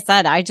 Like I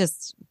said, I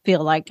just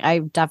feel like I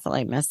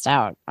definitely missed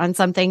out on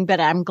something, but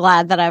I'm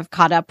glad that I've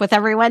caught up with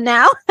everyone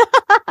now.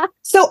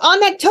 So on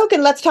that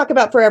token, let's talk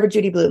about Forever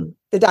Judy Blume,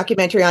 the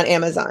documentary on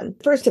Amazon.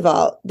 First of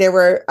all,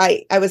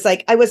 I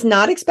was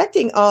not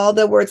expecting all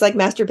the words like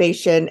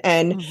masturbation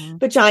and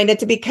vagina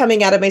to be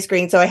coming out of my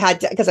screen. So I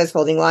had to, because I was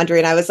folding laundry,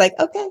 and I was like,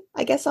 okay,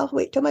 I guess I'll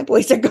wait till my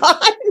boys are gone.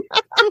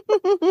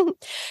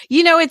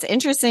 It's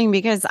interesting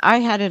because I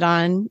had it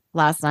on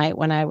last night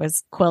when I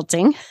was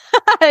quilting.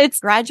 It's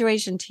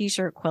graduation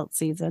t-shirt quilt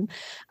season.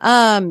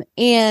 And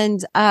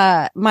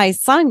my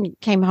son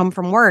came home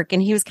from work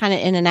and he was kind of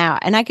in and out,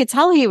 and I could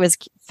tell he was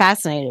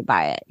fascinated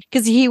by it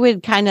because he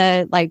would kind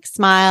of like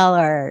smile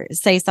or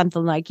say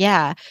something like,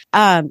 yeah.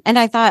 And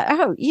I thought,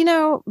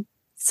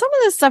 some of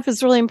this stuff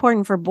is really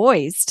important for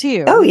boys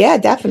too. Oh yeah,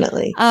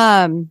 definitely.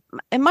 And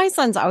my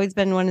son's always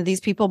been one of these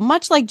people,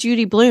 much like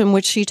Judy Blume,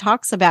 which she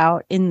talks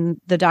about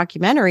in the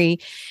documentary,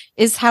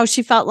 is how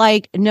she felt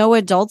like no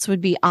adults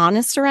would be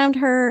honest around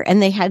her and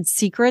they had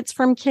secrets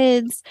from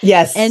kids.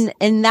 Yes.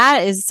 And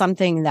that is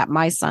something that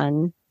my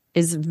son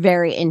is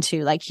very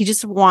into. Like he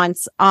just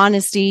wants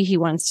honesty. He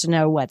wants to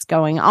know what's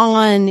going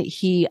on.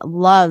 He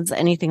loves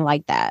anything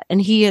like that.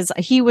 And he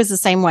was the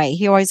same way.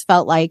 He always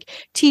felt like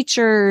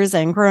teachers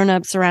and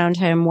grown-ups around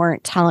him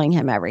weren't telling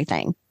him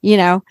everything,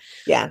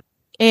 Yeah.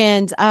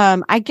 And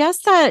I guess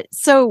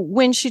so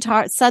when she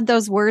said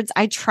those words,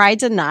 I tried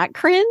to not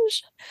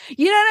cringe.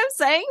 You know what I'm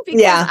saying?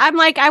 Because I'm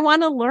like, I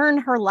want to learn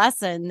her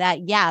lesson that,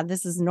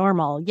 this is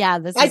normal. Yeah,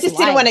 I just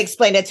didn't want to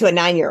explain it to a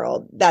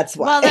 9-year-old. That's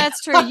why. Well,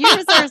 that's true.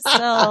 Yours are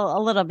still a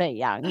little bit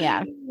young.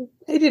 Yeah.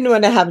 I didn't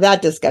want to have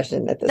that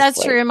discussion at this point.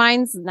 That's true.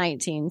 Mine's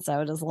 19,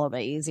 so it is a little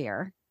bit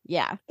easier.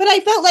 Yeah. But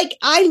I felt like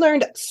I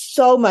learned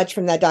so much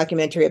from that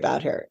documentary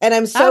about her. And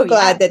I'm so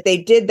glad that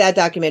they did that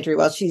documentary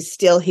while she's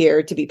still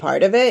here to be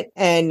part of it.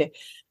 And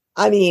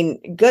I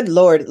mean, good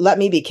Lord, let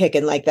me be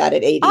kicking like that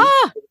at 80.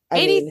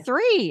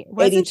 83.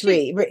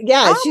 83.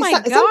 Yeah, she's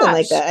something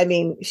like that. I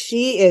mean,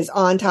 she is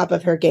on top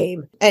of her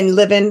game and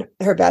living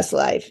her best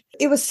life.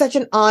 It was such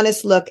an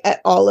honest look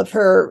at all of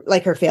her,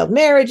 like her failed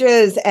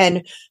marriages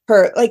and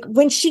her, like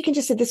when she can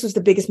just say, this was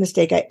the biggest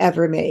mistake I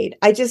ever made.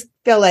 I just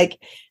feel like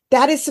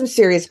that is some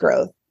serious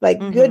growth, like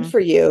good for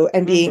you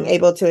and being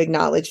able to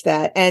acknowledge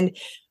that. And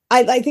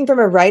I think from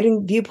a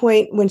writing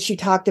viewpoint, when she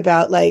talked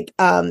about like,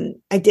 I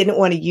didn't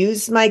want to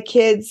use my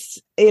kids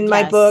in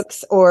my Yes.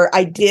 books, or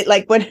I did,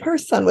 like when her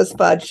son was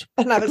Fudge,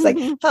 and I was like,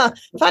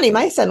 funny,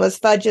 my son was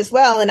Fudge as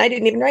well, and I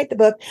didn't even write the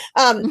book,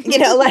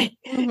 like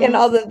in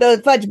all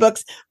the Fudge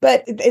books.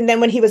 And then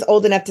when he was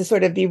old enough to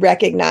sort of be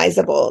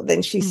recognizable,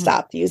 then she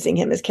stopped using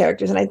him as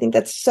characters. And I think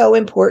that's so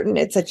important.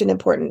 It's such an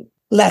important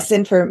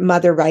lesson for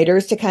mother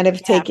writers to kind of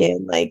take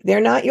in, like, they're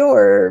not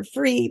your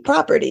free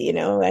property.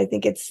 I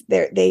think it's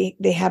they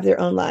have their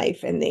own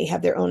life and they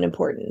have their own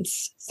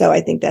importance. So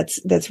I think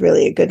that's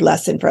really a good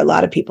lesson for a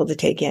lot of people to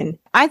take in.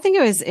 I think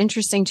it was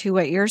interesting too,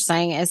 what you're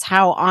saying is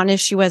how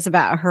honest she was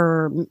about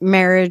her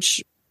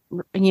marriages,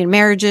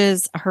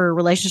 her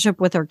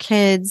relationship with her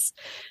kids.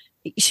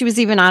 She was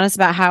even honest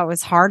about how it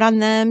was hard on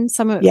them.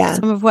 Some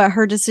of what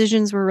her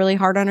decisions were really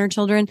hard on her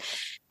children.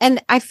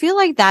 And I feel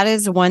like that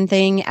is one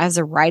thing as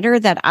a writer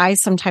that I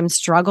sometimes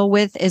struggle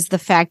with, is the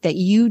fact that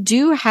you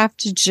do have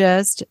to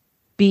just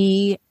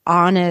be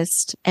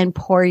honest and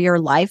pour your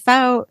life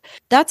out.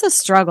 That's a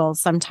struggle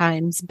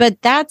sometimes,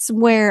 but that's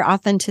where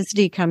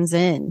authenticity comes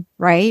in,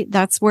 right?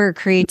 That's where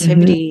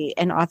creativity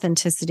and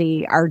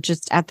authenticity are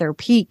just at their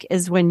peak,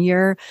 is when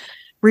you're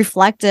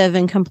reflective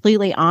and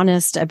completely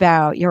honest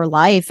about your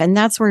life. And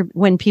that's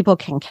when people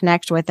can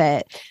connect with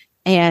it.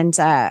 And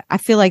I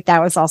feel like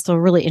that was also a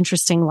really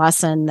interesting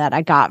lesson that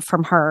I got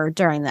from her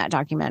during that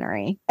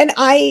documentary. And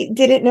I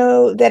didn't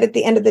know that at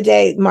the end of the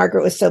day,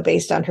 Margaret was so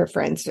based on her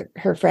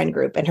friend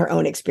group and her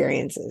own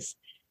experiences.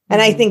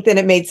 And I think that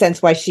it made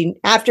sense why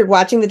after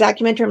watching the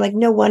documentary, I'm like,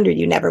 no wonder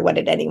you never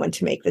wanted anyone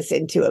to make this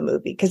into a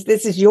movie, because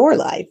this is your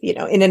life,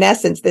 in an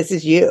essence, this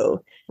is you.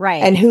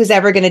 Right. And who's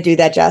ever going to do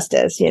that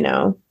justice,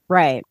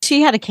 Right.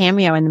 She had a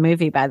cameo in the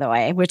movie, by the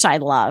way, which I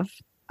love.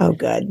 Oh,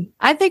 good.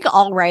 I think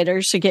all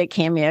writers should get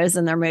cameos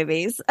in their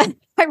movies.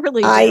 I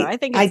really do. I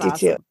think it's awesome.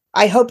 Do too.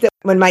 I hope that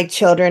when my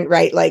children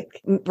write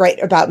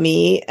about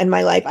me and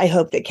my life, I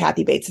hope that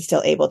Kathy Bates is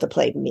still able to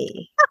play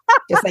me,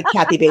 just like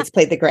Kathy Bates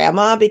played the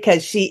grandma,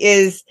 because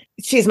she's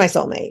my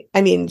soulmate.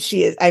 I mean,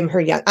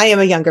 I am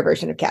a younger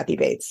version of Kathy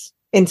Bates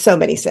in so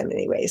many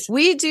ways.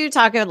 We do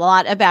talk a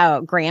lot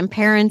about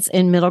grandparents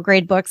in middle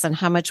grade books and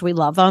how much we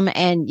love them.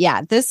 And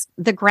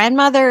the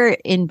grandmother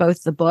in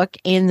both the book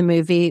and the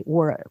movie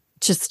were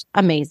just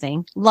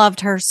amazing.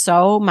 Loved her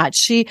so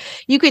much.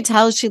 You could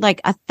tell she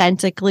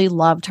authentically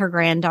loved her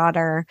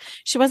granddaughter.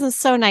 She wasn't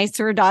so nice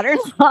to her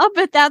daughter-in-law,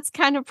 but that's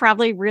kind of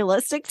probably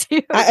realistic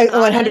too.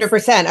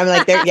 100%. I'm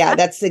like,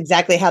 that's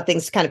exactly how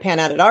things kind of pan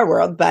out at our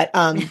world. But,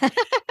 and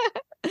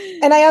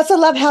I also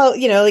love how,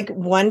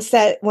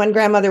 one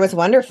grandmother was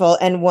wonderful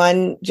and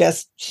one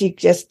she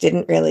just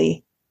didn't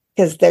really,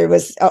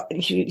 because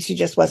she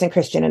just wasn't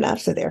Christian enough.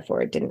 So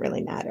therefore it didn't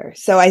really matter.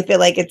 So I feel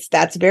like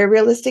that's very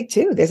realistic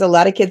too. There's a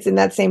lot of kids in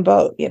that same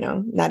boat.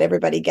 Not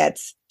everybody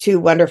gets two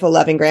wonderful,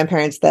 loving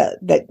grandparents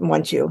that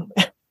want you.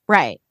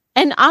 Right.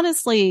 And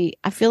honestly,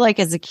 I feel like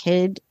as a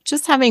kid,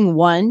 just having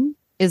one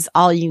is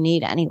all you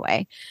need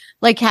anyway.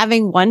 Like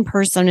having one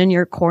person in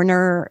your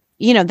corner,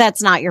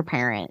 that's not your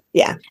parent.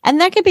 Yeah.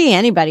 And that could be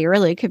anybody,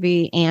 really. It could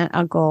be aunt,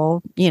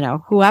 uncle,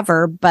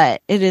 whoever,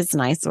 but it is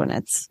nice when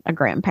it's a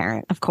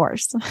grandparent, of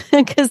course,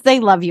 because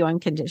they love you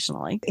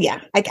unconditionally.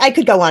 Yeah. I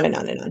could go on and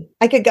on and on.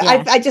 I could go.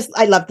 Yeah.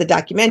 I loved the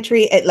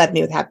documentary. It left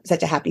me with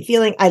such a happy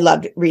feeling. I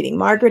loved reading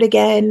Margaret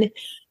again.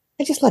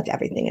 I just loved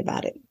everything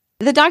about it.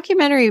 The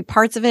documentary,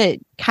 parts of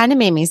it kind of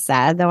made me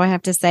sad, though, I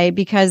have to say,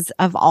 because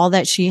of all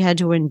that she had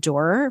to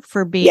endure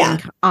for being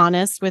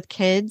honest with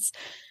kids.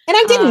 And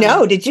I didn't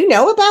know. Did you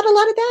know about a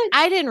lot of that?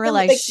 I didn't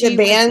realize the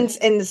bands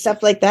and the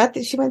stuff like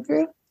that she went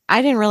through.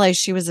 I didn't realize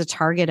she was a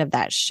target of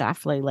that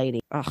Schlafly lady.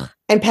 Ugh.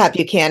 And Pat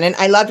Buchanan.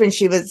 I loved when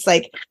she was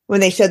like, when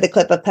they showed the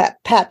clip of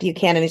Pat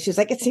Buchanan, and she was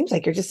like, it seems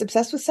like you're just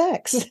obsessed with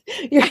sex.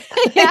 You're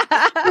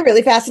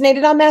really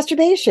fascinated on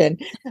masturbation.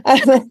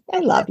 I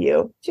love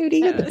you, Judy.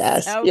 You're the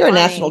best. So you're funny.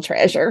 A national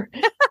treasure.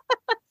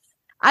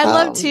 I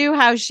love too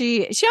how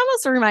she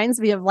almost reminds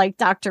me of like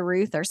Dr.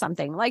 Ruth or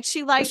something. Like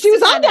she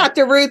was on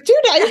Dr. Ruth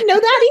too. I didn't know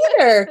that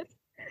either.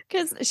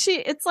 Because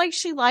it's like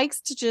she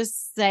likes to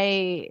just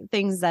say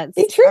things that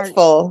be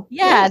truthful.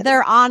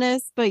 They're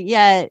honest, but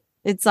yet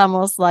it's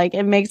almost like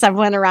it makes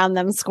everyone around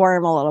them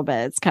squirm a little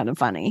bit. It's kind of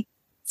funny.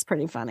 It's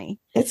pretty funny.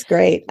 It's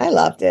great. I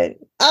loved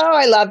it. Oh,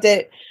 I loved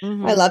it.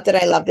 Mm-hmm. I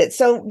loved it.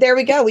 So there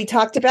we go. We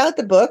talked about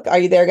the book, Are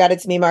You There, God?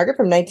 It's Me, Margaret,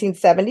 from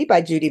 1970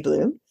 by Judy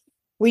Blume.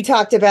 We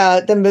talked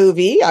about the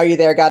movie, Are You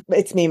There, God?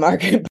 It's Me,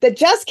 Margaret, that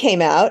just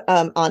came out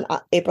on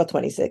April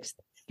 26th.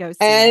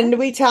 And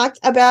we talked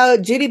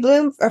about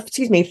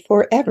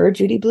Forever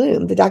Judy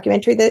Blume, the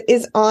documentary that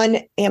is on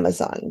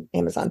Amazon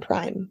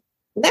Prime.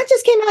 That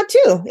just came out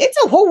too.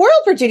 It's a whole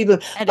world for Judy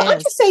Blume. But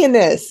I'm just saying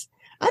this.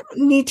 I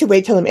don't need to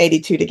wait till I'm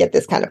 82 to get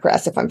this kind of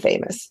press if I'm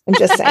famous. I'm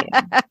just saying.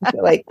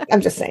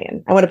 I'm just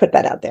saying. I want to put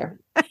that out there.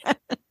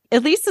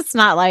 At least it's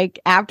not like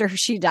after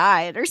she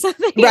died or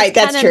something. Right,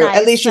 that's true. Nice.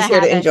 At least she's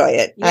here to enjoy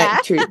it. Yeah.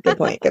 True. Good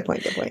point.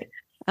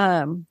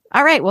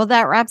 All right. Well,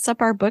 that wraps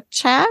up our book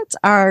chat,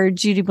 our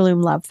Judy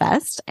Blume Love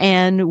Fest.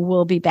 And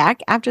we'll be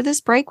back after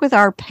this break with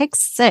our pick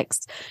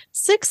six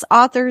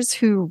authors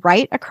who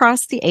write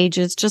across the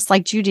ages, just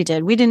like Judy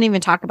did. We didn't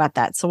even talk about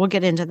that. So we'll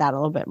get into that a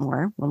little bit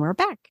more when we're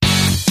back.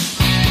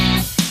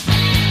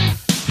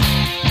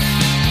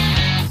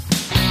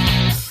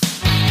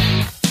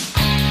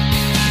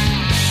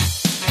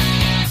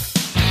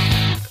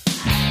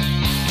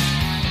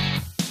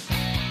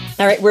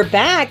 All right, we're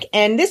back.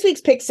 And this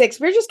week's Pick Six,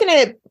 we're just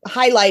going to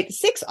highlight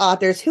 6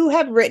 authors who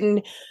have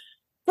written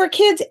for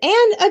kids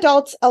and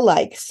adults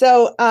alike.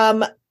 So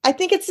I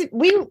think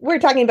we're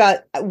talking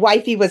about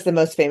Wifey was the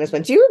most famous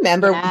one. Do you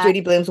remember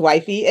Judy Blume's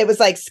Wifey? It was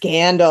like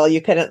Scandal.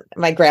 You couldn't,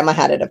 my grandma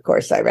had it, of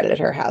course. So I read it at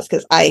her house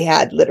because I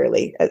had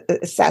literally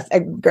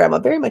a grandma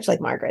very much like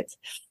Margaret's.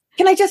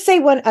 Can I just say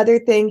one other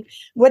thing?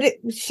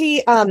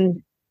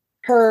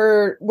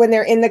 When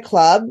they're in the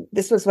club,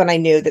 this was when I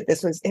knew that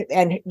this was,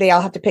 and they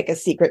all have to pick a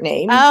secret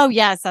name. Oh,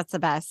 yes, that's the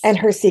best. And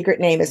her secret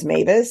name is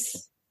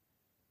Mavis.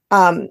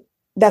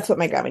 That's what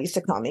my grandma used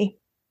to call me.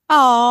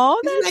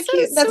 Oh, that's that so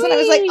cute? Sweet. That's when I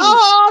was like,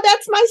 oh,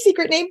 that's my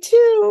secret name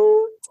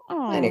too.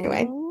 Aww.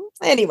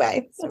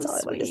 Anyway, that's all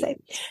I wanted to say.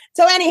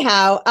 So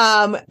anyhow,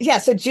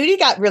 so Judy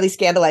got really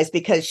scandalized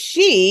because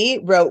she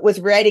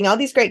was writing all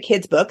these great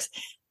kids books.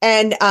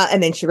 And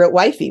then she wrote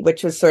Wifey,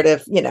 which was sort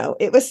of,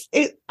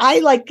 I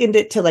likened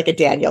it to like a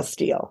Danielle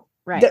Steele.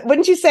 Right.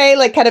 Wouldn't you say,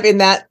 like, kind of in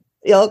that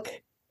ilk?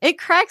 It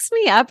cracks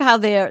me up how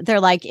they're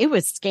like, it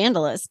was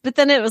scandalous, but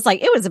then it was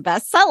like, it was a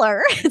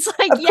bestseller. It's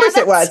like, of course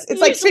it was. It's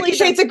like 50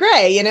 Shades of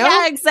Grey,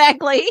 Yeah,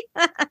 exactly.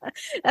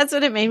 That's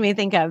what it made me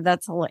think of.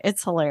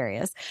 It's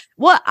hilarious.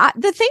 Well,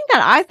 the thing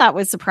that I thought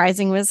was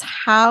surprising was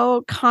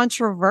how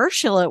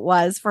controversial it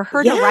was for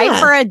her to write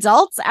for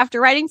adults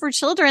after writing for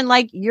children.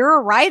 Like, you're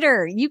a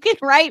writer. You can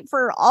write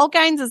for all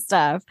kinds of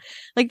stuff.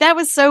 Like, that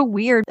was so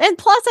weird. And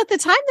plus, at the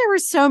time, there were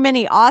so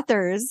many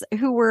authors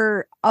who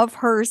were of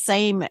her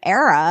same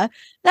era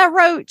that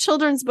wrote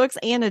children's books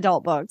and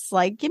adult books.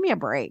 Like, give me a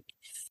break.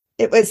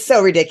 It was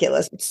so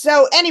ridiculous.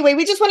 So anyway,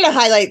 we just wanted to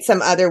highlight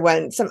some other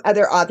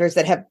authors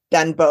that have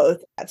done both.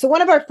 So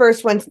one of our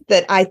first ones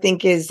that I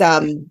think is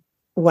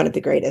one of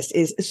the greatest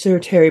is Sir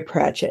Terry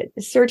Pratchett.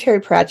 Sir Terry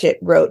Pratchett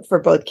wrote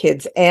for both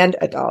kids and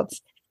adults.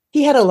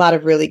 He had a lot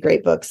of really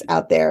great books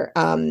out there.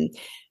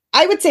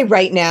 I would say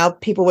right now,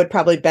 people would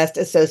probably best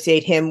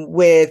associate him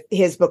with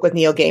his book with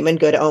Neil Gaiman,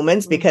 Good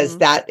Omens, because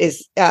that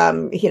is,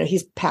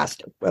 he's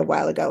passed a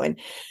while ago. And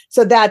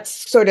so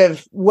that's sort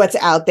of what's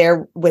out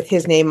there with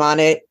his name on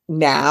it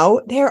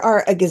now. There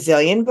are a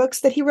gazillion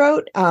books that he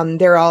wrote.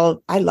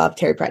 I love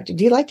Terry Pratchett.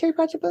 Do you like Terry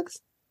Pratchett books?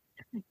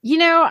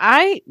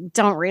 I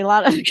don't read a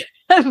lot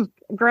of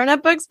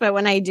grown-up books, but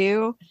when I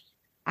do,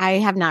 I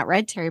have not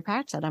read Terry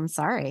Pratchett. I'm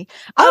sorry.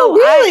 Oh,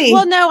 really?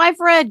 No, I've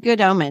read Good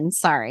Omens.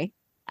 Sorry.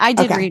 I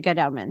did read Good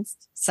Omens.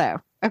 So,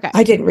 okay.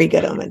 I didn't read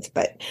Good Omens,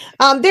 but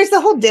there's the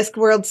whole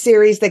Discworld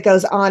series that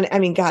goes on. I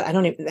mean, God,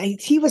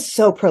 he was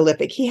so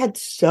prolific. He had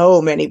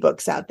so many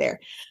books out there.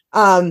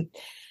 The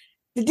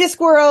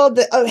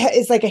Discworld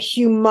is like a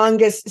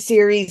humongous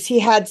series. He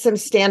had some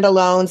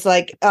standalones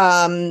like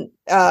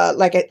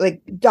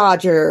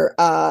Dodger,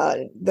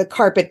 The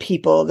Carpet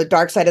People, The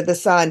Dark Side of the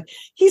Sun.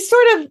 He's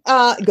sort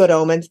of Good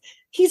Omens.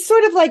 He's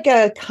sort of like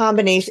a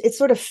combination. It's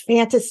sort of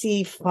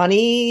fantasy,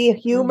 funny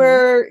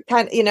humor,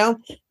 kind of,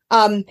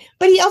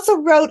 but he also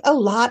wrote a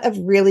lot of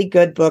really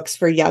good books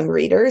for young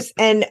readers.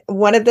 And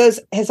one of those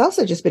has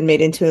also just been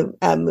made into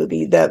a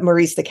movie, the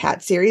Maurice the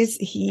Cat series.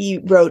 He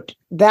wrote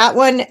that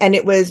one and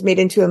it was made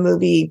into a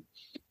movie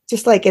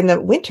just like in the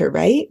winter,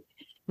 right?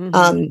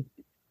 Mm-hmm.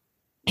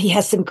 He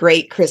has some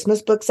great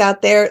Christmas books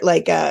out there,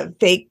 like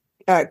Fake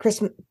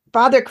Christmas,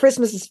 Father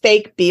Christmas's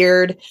Fake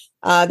Beard,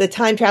 The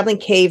Time Traveling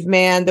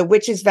Caveman, The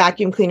Witch's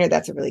Vacuum Cleaner.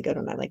 That's a really good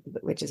one. I like The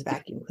Witch's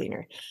Vacuum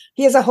Cleaner.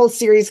 He has a whole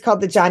series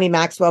called the Johnny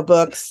Maxwell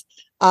books.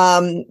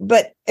 And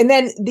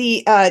then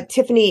the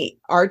Tiffany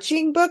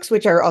Arching books,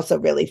 which are also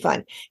really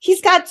fun.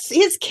 He's got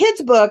his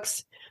kids'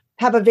 books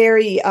have a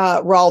very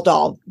Roald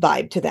Dahl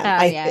vibe to them.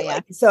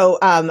 Like. So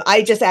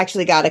I just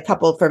actually got a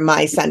couple for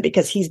my son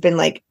because he's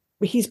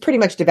pretty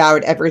much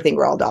devoured everything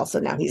Roald Dahl. So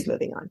now he's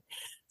moving on.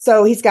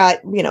 So he's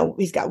got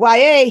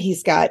YA,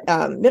 he's got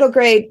middle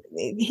grade.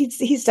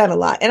 He's done a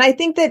lot. And I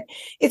think that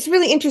it's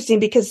really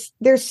interesting because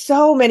there's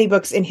so many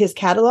books in his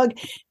catalog.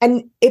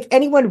 And if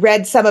anyone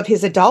read some of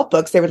his adult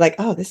books, they were like,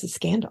 oh, this is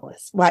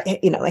scandalous. Why,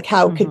 like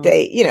how could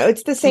they,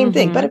 it's the same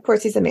thing. But of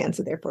course he's a man,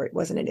 so therefore it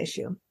wasn't an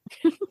issue.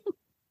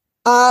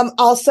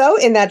 Also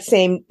in that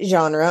same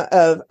genre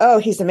of, oh,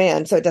 he's a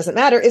man, so it doesn't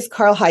matter, is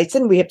Carl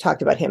Hiaasen. We have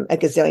talked about him a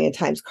gazillion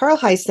times. Carl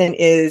Hiaasen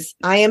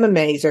I am a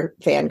Mazer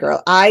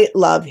fangirl. I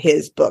love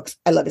his books.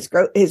 I love his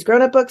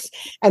grown-up books.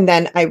 And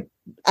then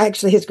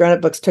his grown-up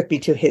books took me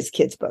to his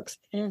kids' books.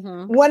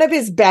 Mm-hmm. One of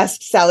his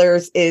best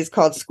sellers is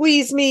called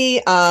Squeeze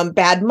Me,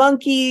 Bad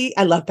Monkey.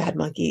 I love Bad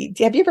Monkey.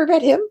 Have you ever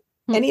read him?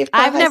 Any of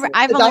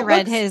I've only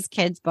read his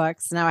kids'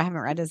 books. No, I haven't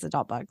read his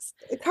adult books.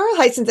 Carl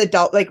Hiaasen's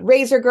adult, like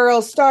Razor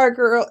Girl, Star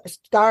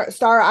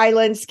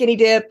Island, Skinny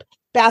Dip,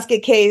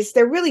 Basket Case.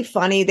 They're really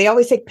funny. They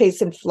always take place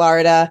in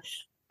Florida.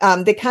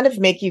 They kind of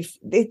make you,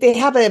 they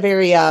have a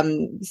very,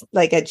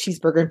 like a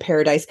Cheeseburger in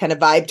Paradise kind of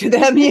vibe to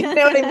them. You know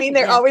what I mean?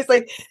 They're always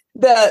like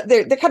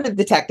they're kind of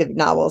detective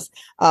novels,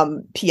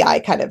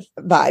 PI kind of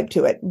vibe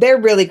to it. They're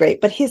really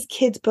great, but his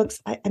kids'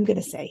 books, I'm going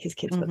to say his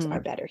kids' books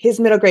are better. His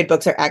middle grade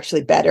books are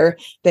actually better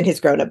than his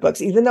grown-up books.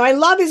 Even though I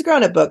love his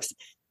grown-up books,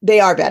 They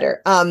are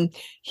better.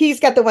 He's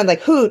got the one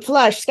like Hoot,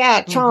 Flush,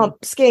 Scat,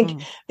 Chomp,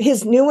 Skink.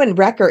 His new one,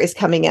 Wrecker, is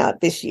coming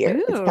out this year.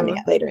 Ooh. It's coming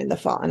out later in the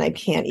fall, and I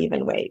can't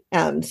even wait.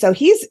 So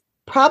he's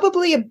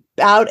probably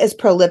about as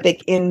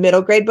prolific in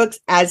middle grade books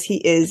as he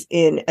is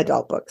in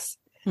adult books.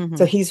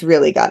 So he's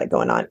really got it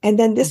going on. And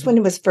then this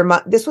one was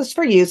this was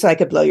for you, so I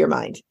could blow your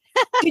mind.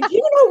 Did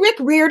you know Rick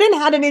Riordan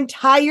had an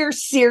entire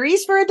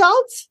series for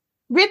adults?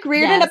 Rick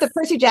Riordan of the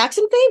Percy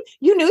Jackson fame?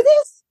 You knew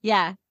this?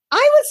 Yeah.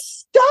 I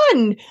was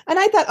stunned. And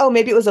I thought, oh,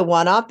 maybe it was a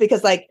one-off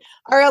because like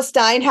R.L.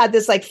 Stine had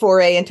this like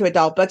foray into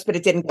adult books, but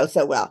it didn't go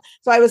so well.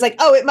 So I was like,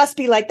 oh, it must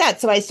be like that.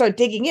 So I started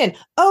digging in.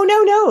 Oh,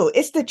 no.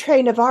 It's the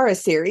Trey Navarra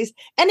series.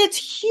 And it's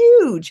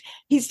huge.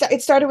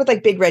 It started with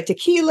like Big Red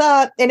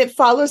Tequila, and it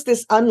follows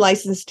this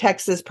unlicensed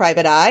Texas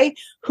private eye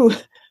who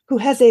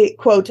has a,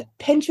 quote,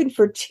 penchant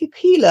for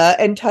tequila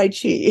and Tai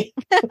Chi.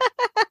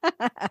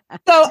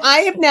 So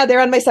they're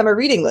on my summer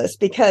reading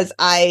list because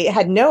I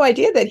had no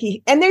idea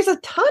that and there's a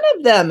ton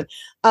of them.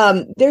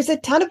 There's a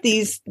ton of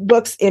these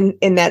books in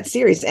that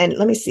series. And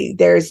let me see,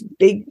 there's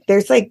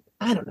like,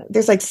 I don't know,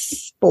 there's like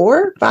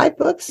 5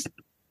 books.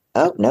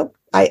 Oh, no,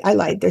 I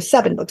lied. There's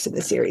 7 books in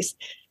the series.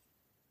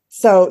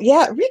 So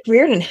yeah, Rick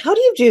Riordan, how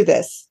do you do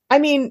this? I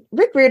mean,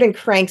 Rick Riordan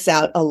cranks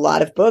out a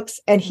lot of books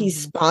and he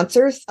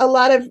sponsors a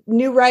lot of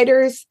new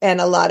writers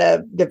and a lot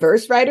of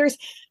diverse writers.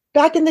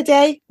 Back in the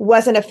day,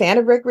 wasn't a fan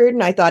of Rick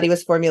Riordan. I thought he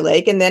was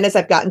formulaic. And then as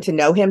I've gotten to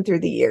know him through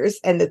the years,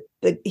 and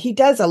he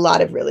does a lot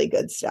of really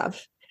good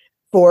stuff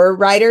for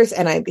writers.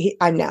 And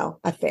I'm now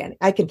a fan.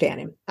 I can fan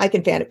him.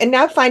 And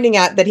now finding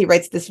out that he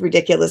writes this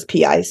ridiculous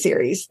PI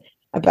series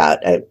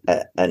about an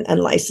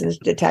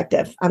unlicensed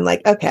detective, I'm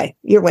like, okay,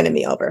 you're winning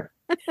me over.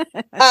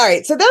 All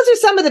right. So those are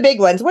some of the big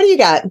ones. What do you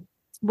got?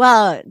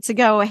 Well, to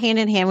go hand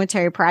in hand with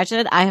Terry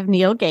Pratchett, I have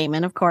Neil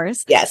Gaiman, of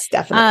course. Yes,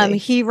 definitely.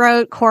 He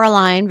wrote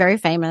Coraline, very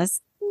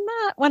famous.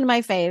 Not one of my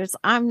faves.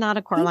 I'm not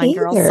a Coraline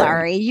girl.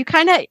 Sorry.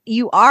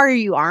 You are or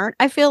you aren't,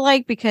 I feel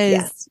like,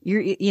 because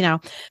you're,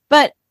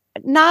 but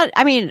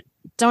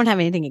don't have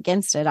anything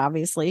against it,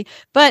 obviously.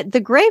 But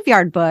the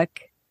Graveyard Book,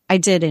 I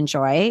did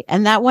enjoy.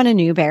 And that won a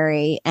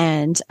Newbery.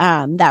 And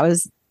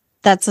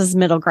that's his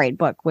middle grade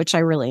book, which I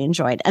really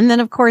enjoyed. And then,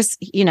 of course,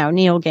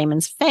 Neil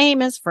Gaiman's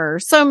famous for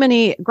so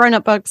many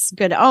grown-up books,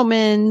 Good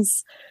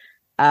Omens.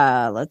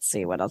 Let's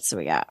see, what else do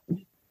we got?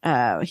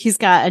 He's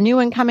got a new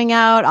one coming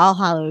out, All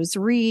Hallows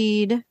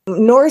Read.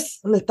 Norse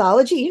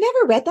mythology. You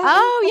never read that?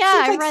 Oh,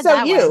 yeah, I read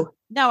that one.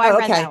 No, I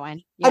read that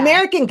one. Yeah.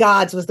 American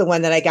Gods was the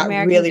one that I got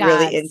really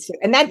into.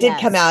 And that did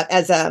come out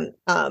as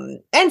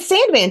and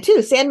Sandman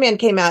too. Sandman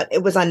came out.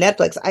 It was on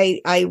Netflix.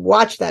 I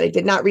watched that. I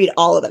did not read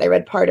all of it. I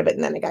read part of it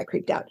and then I got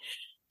creeped out.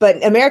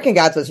 But American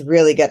Gods was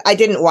really good. I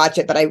didn't watch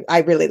it, but I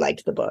really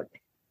liked the book.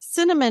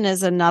 Cinnamon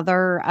is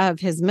another of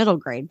his middle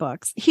grade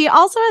books. He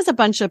also has a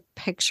bunch of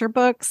picture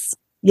books.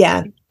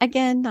 Yeah.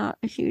 Again, not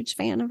a huge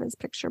fan of his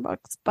picture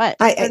books, but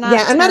I'm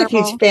not a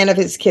huge fan of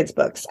his kids'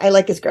 books. I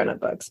like his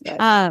grown-up books. But.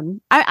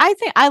 I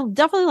think I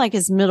definitely like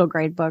his middle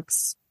grade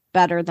books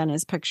better than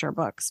his picture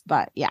books,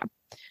 but yeah.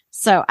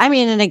 So,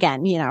 and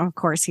again, of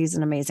course he's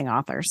an amazing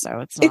author,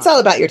 so it's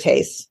all about your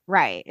taste.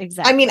 Right,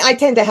 exactly. I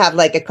tend to have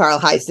like a Carl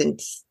Hyacin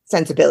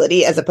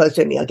sensibility as opposed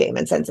to a Neil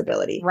Gaiman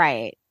sensibility.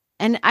 Right.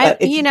 And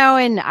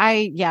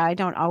I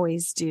don't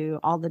always do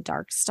all the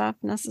dark stuff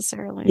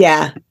necessarily.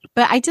 Yeah.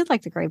 But I did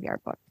like the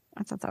Graveyard Book.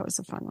 I thought that was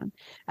a fun one.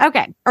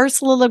 Okay.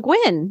 Ursula Le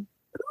Guin.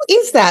 Who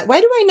is that?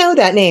 Why do I know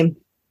that name?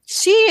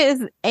 She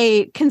is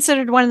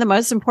considered one of the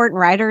most important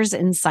writers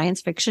in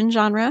science fiction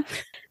genre.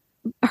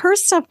 Her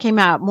stuff came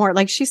out more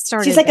like she's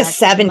like a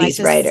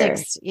 70s writer.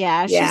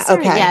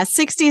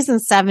 60s and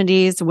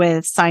 70s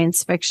with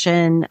science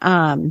fiction.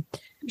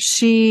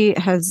 She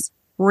has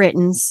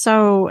written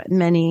so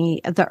many,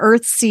 the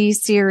Earthsea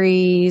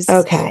series.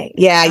 Okay.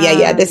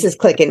 Yeah. This is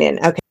clicking in.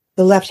 Okay.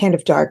 The Left Hand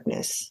of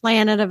Darkness.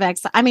 Planet of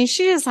Exile.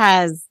 she just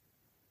has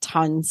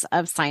tons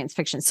of science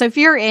fiction. So if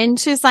you're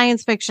into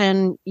science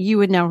fiction, you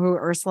would know who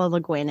Ursula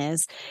Le Guin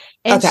is.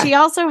 And she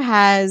also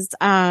has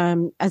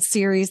a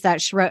series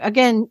that she wrote,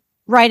 again,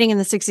 writing in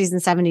the 60s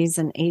and 70s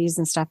and 80s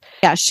and stuff.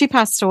 Yeah, she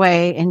passed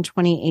away in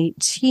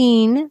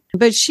 2018,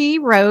 but she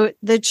wrote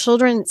the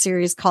children's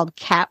series called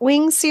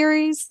Catwing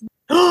series.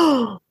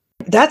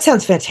 That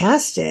sounds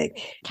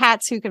fantastic.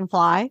 Cats Who Can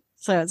Fly.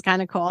 So it's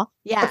kind of cool.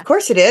 Yeah. Of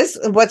course it is.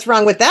 What's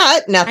wrong with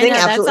that? Nothing. Absolutely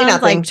that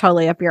sounds nothing. Like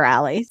totally up your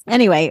alley.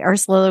 Anyway,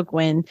 Ursula Le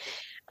Guin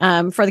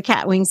for the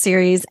Catwing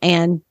series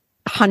and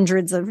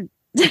hundreds of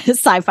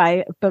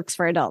sci-fi books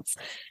for adults.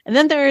 And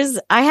then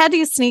I had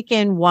to sneak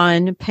in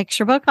one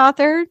picture book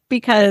author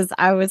because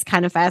I was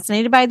kind of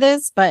fascinated by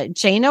this, but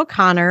Jane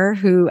O'Connor,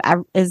 who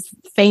is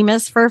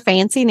famous for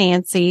Fancy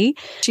Nancy.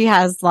 She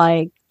has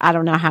I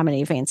don't know how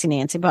many Fancy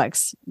Nancy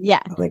books.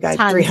 Yeah. Oh my God.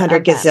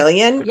 300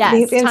 gazillion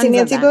Fancy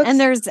Nancy books. And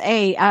there's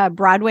a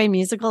Broadway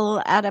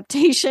musical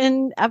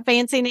adaptation of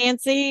Fancy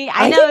Nancy.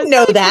 I didn't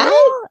know that.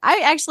 Cool.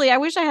 I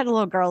wish I had a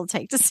little girl to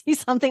take to see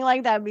something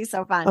like that. Would be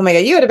so fun. Oh my God,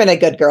 you would have been a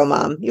good girl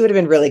mom. You would have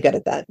been really good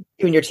at that.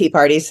 You and your tea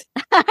parties.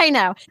 I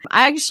know.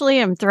 I actually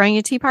am throwing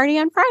a tea party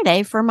on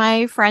Friday for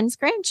my friend's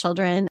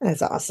grandchildren.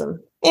 That's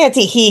awesome.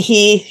 Auntie Hee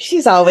Hee,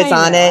 she's always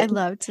on it. I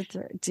love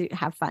to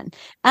have fun.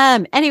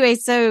 Anyway,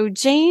 so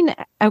Jane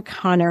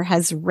O'Connor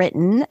has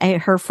written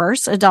her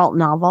first adult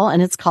novel,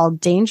 and it's called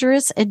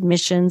Dangerous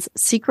Admissions: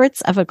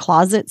 Secrets of a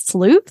Closet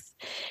Sleuth.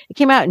 It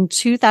came out in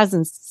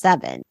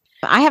 2007.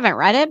 I haven't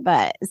read it,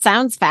 but it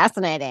sounds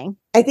fascinating.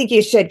 I think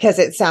you should, because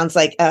it sounds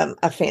like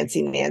a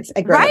fancy Nancy,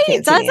 a grown-up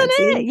fancy doesn't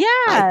Nancy, it?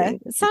 Yeah,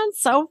 it sounds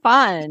so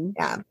fun.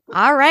 Yeah.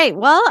 All right.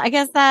 Well, I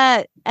guess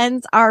that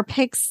ends our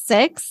pick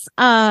 6.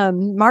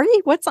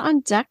 Marty, what's on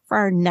deck for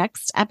our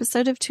next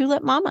episode of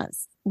Tulip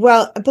Mamas?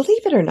 Well,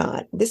 believe it or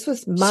not, this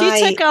was my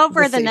She took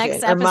over decision, the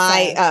next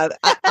episode.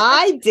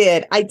 I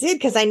did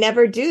because I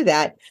never do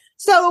that.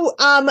 So,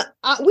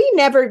 we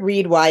never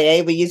read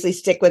YA. We usually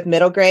stick with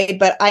middle grade,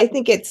 but I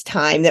think it's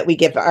time that we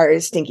give our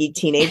stinky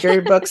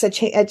teenager books a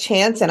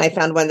chance. And I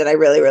found one that I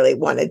really, really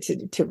wanted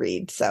to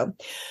read. So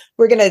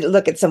we're going to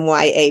look at some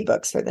YA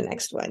books for the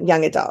next one,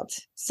 young adult.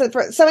 So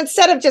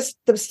instead of just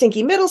the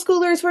stinky middle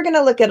schoolers, we're going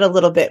to look at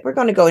we're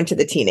going to go into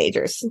the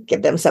teenagers,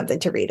 give them something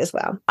to read as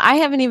well. I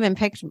haven't even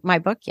picked my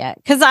book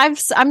yet because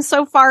I'm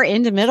so far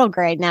into middle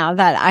grade now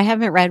that I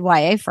haven't read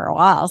YA for a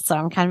while. So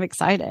I'm kind of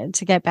excited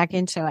to get back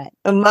into it.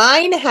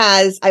 Mine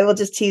has, I will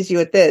just tease you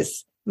with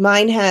this.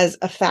 Mine has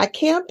a fat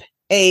camp,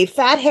 a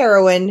fat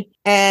heroine,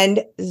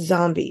 and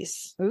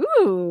zombies.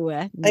 Ooh.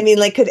 I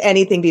mean, could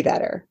anything be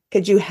better?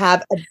 Could you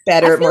have a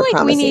better, more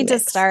promising we need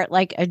mix? To start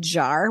a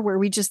jar where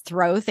we just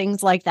throw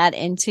things like that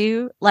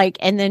into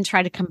and then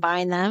try to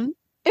combine them.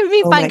 It would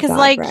be fun because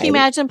right? Can you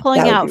imagine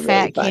pulling out really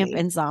fat funny. camp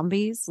and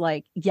zombies?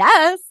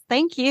 Yes,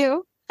 thank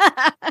you.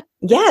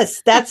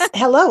 Yes, that's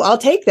hello. I'll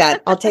take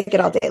that. I'll take it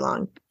all day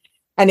long.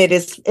 And it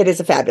is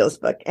a fabulous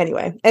book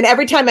anyway. And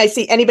every time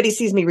anybody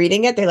sees me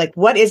reading it, they're like,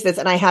 what is this?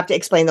 And I have to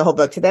explain the whole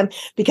book to them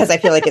because I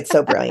feel like it's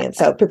so brilliant.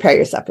 So prepare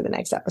yourself for the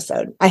next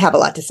episode. I have a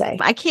lot to say.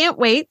 I can't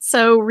wait.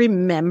 So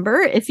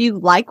remember, if you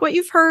like what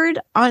you've heard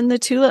on the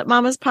Tulip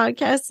Mamas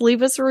podcast,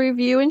 leave us a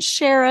review and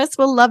share us.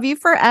 We'll love you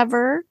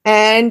forever.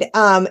 And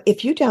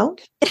if you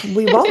don't,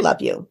 we won't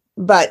love you.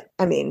 But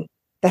I mean,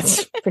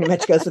 that's pretty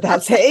much goes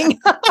without saying.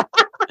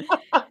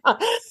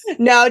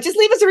 No, just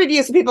leave us a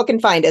review so people can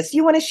find us.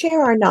 You want to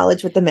share our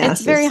knowledge with the masses.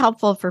 It's very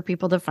helpful for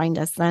people to find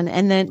us then.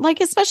 And then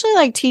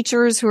especially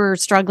teachers who are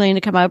struggling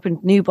to come up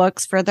with new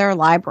books for their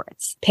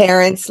libraries.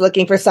 Parents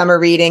looking for summer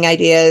reading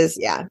ideas.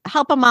 Yeah.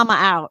 Help a mama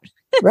out.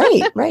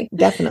 Right.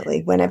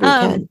 Definitely. Whenever you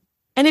can.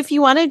 And if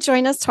you want to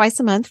join us twice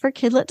a month for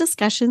Kidlit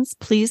discussions,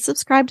 please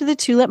subscribe to the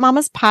Tulip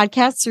Mamas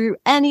podcast through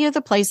any of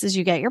the places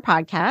you get your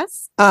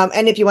podcasts.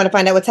 And if you want to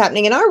find out what's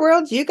happening in our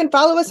world, you can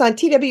follow us on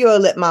TWO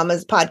Lit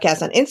Mamas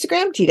podcast on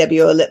Instagram,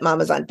 TWO Lit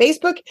Mamas on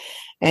Facebook,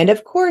 and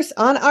of course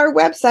on our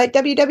website,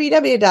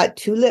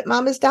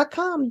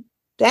 www.tulipmamas.com.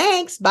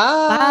 Thanks. Bye.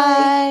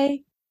 Bye.